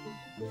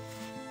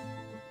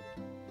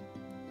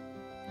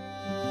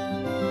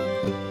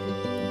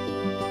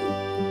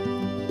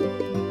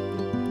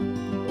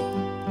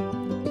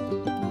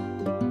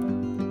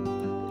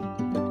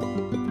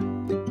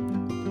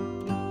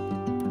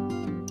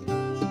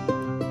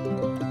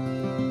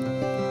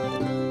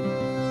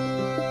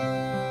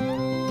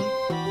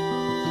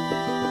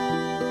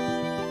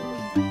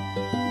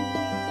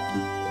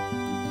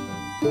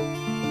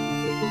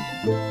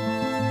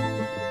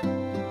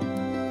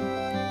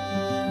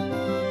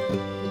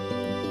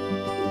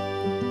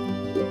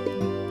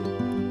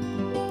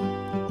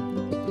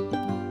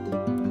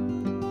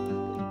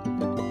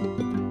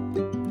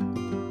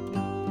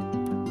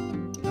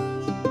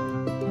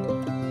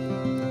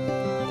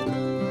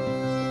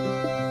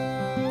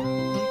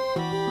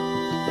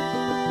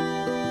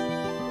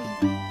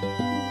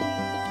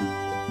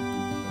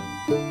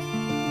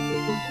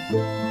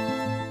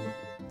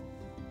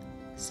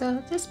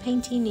 So this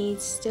painting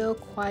needs still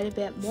quite a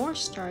bit more,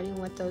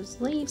 starting with those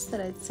leaves that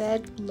I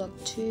said look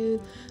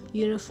too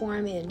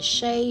uniform in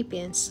shape,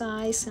 in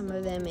size, some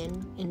of them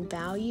in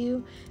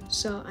value.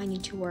 So I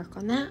need to work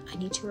on that. I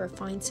need to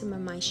refine some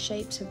of my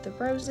shapes of the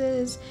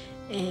roses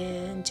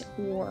and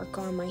work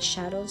on my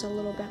shadows a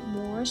little bit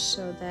more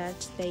so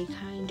that they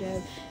kind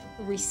of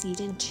recede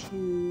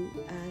into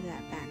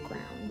that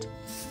background.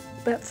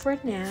 But for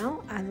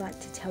now, I'd like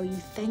to tell you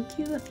thank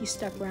you if you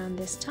stuck around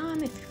this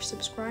time. If you're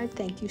subscribed,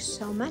 thank you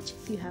so much.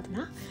 If you have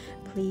not,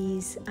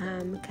 please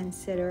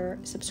consider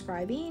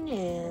subscribing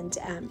and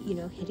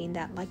hitting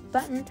that like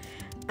button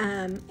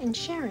and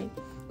sharing.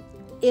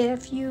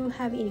 If you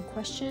have any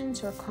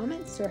questions or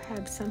comments or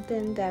have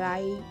something that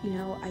I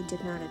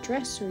did not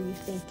address, or you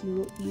think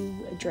you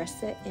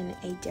addressed it in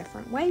a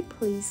different way,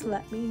 please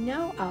let me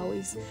know. I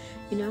always,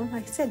 like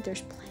I said,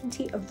 there's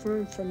plenty of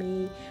room for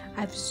me. I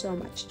have so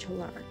much to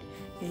learn.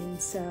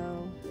 And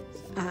so,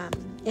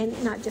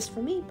 and not just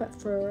for me, but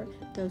for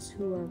those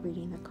who are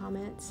reading the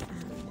comments,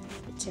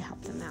 to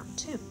help them out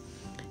too.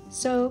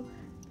 So,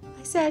 like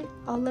I said,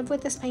 I'll live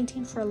with this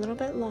painting for a little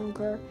bit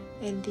longer,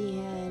 and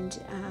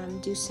then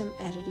do some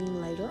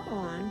editing later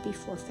on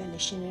before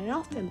finishing it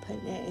off and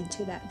putting it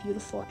into that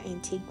beautiful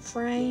antique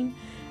frame.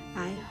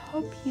 I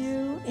hope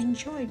you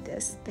enjoyed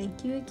this.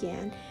 Thank you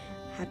again.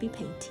 Happy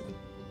painting.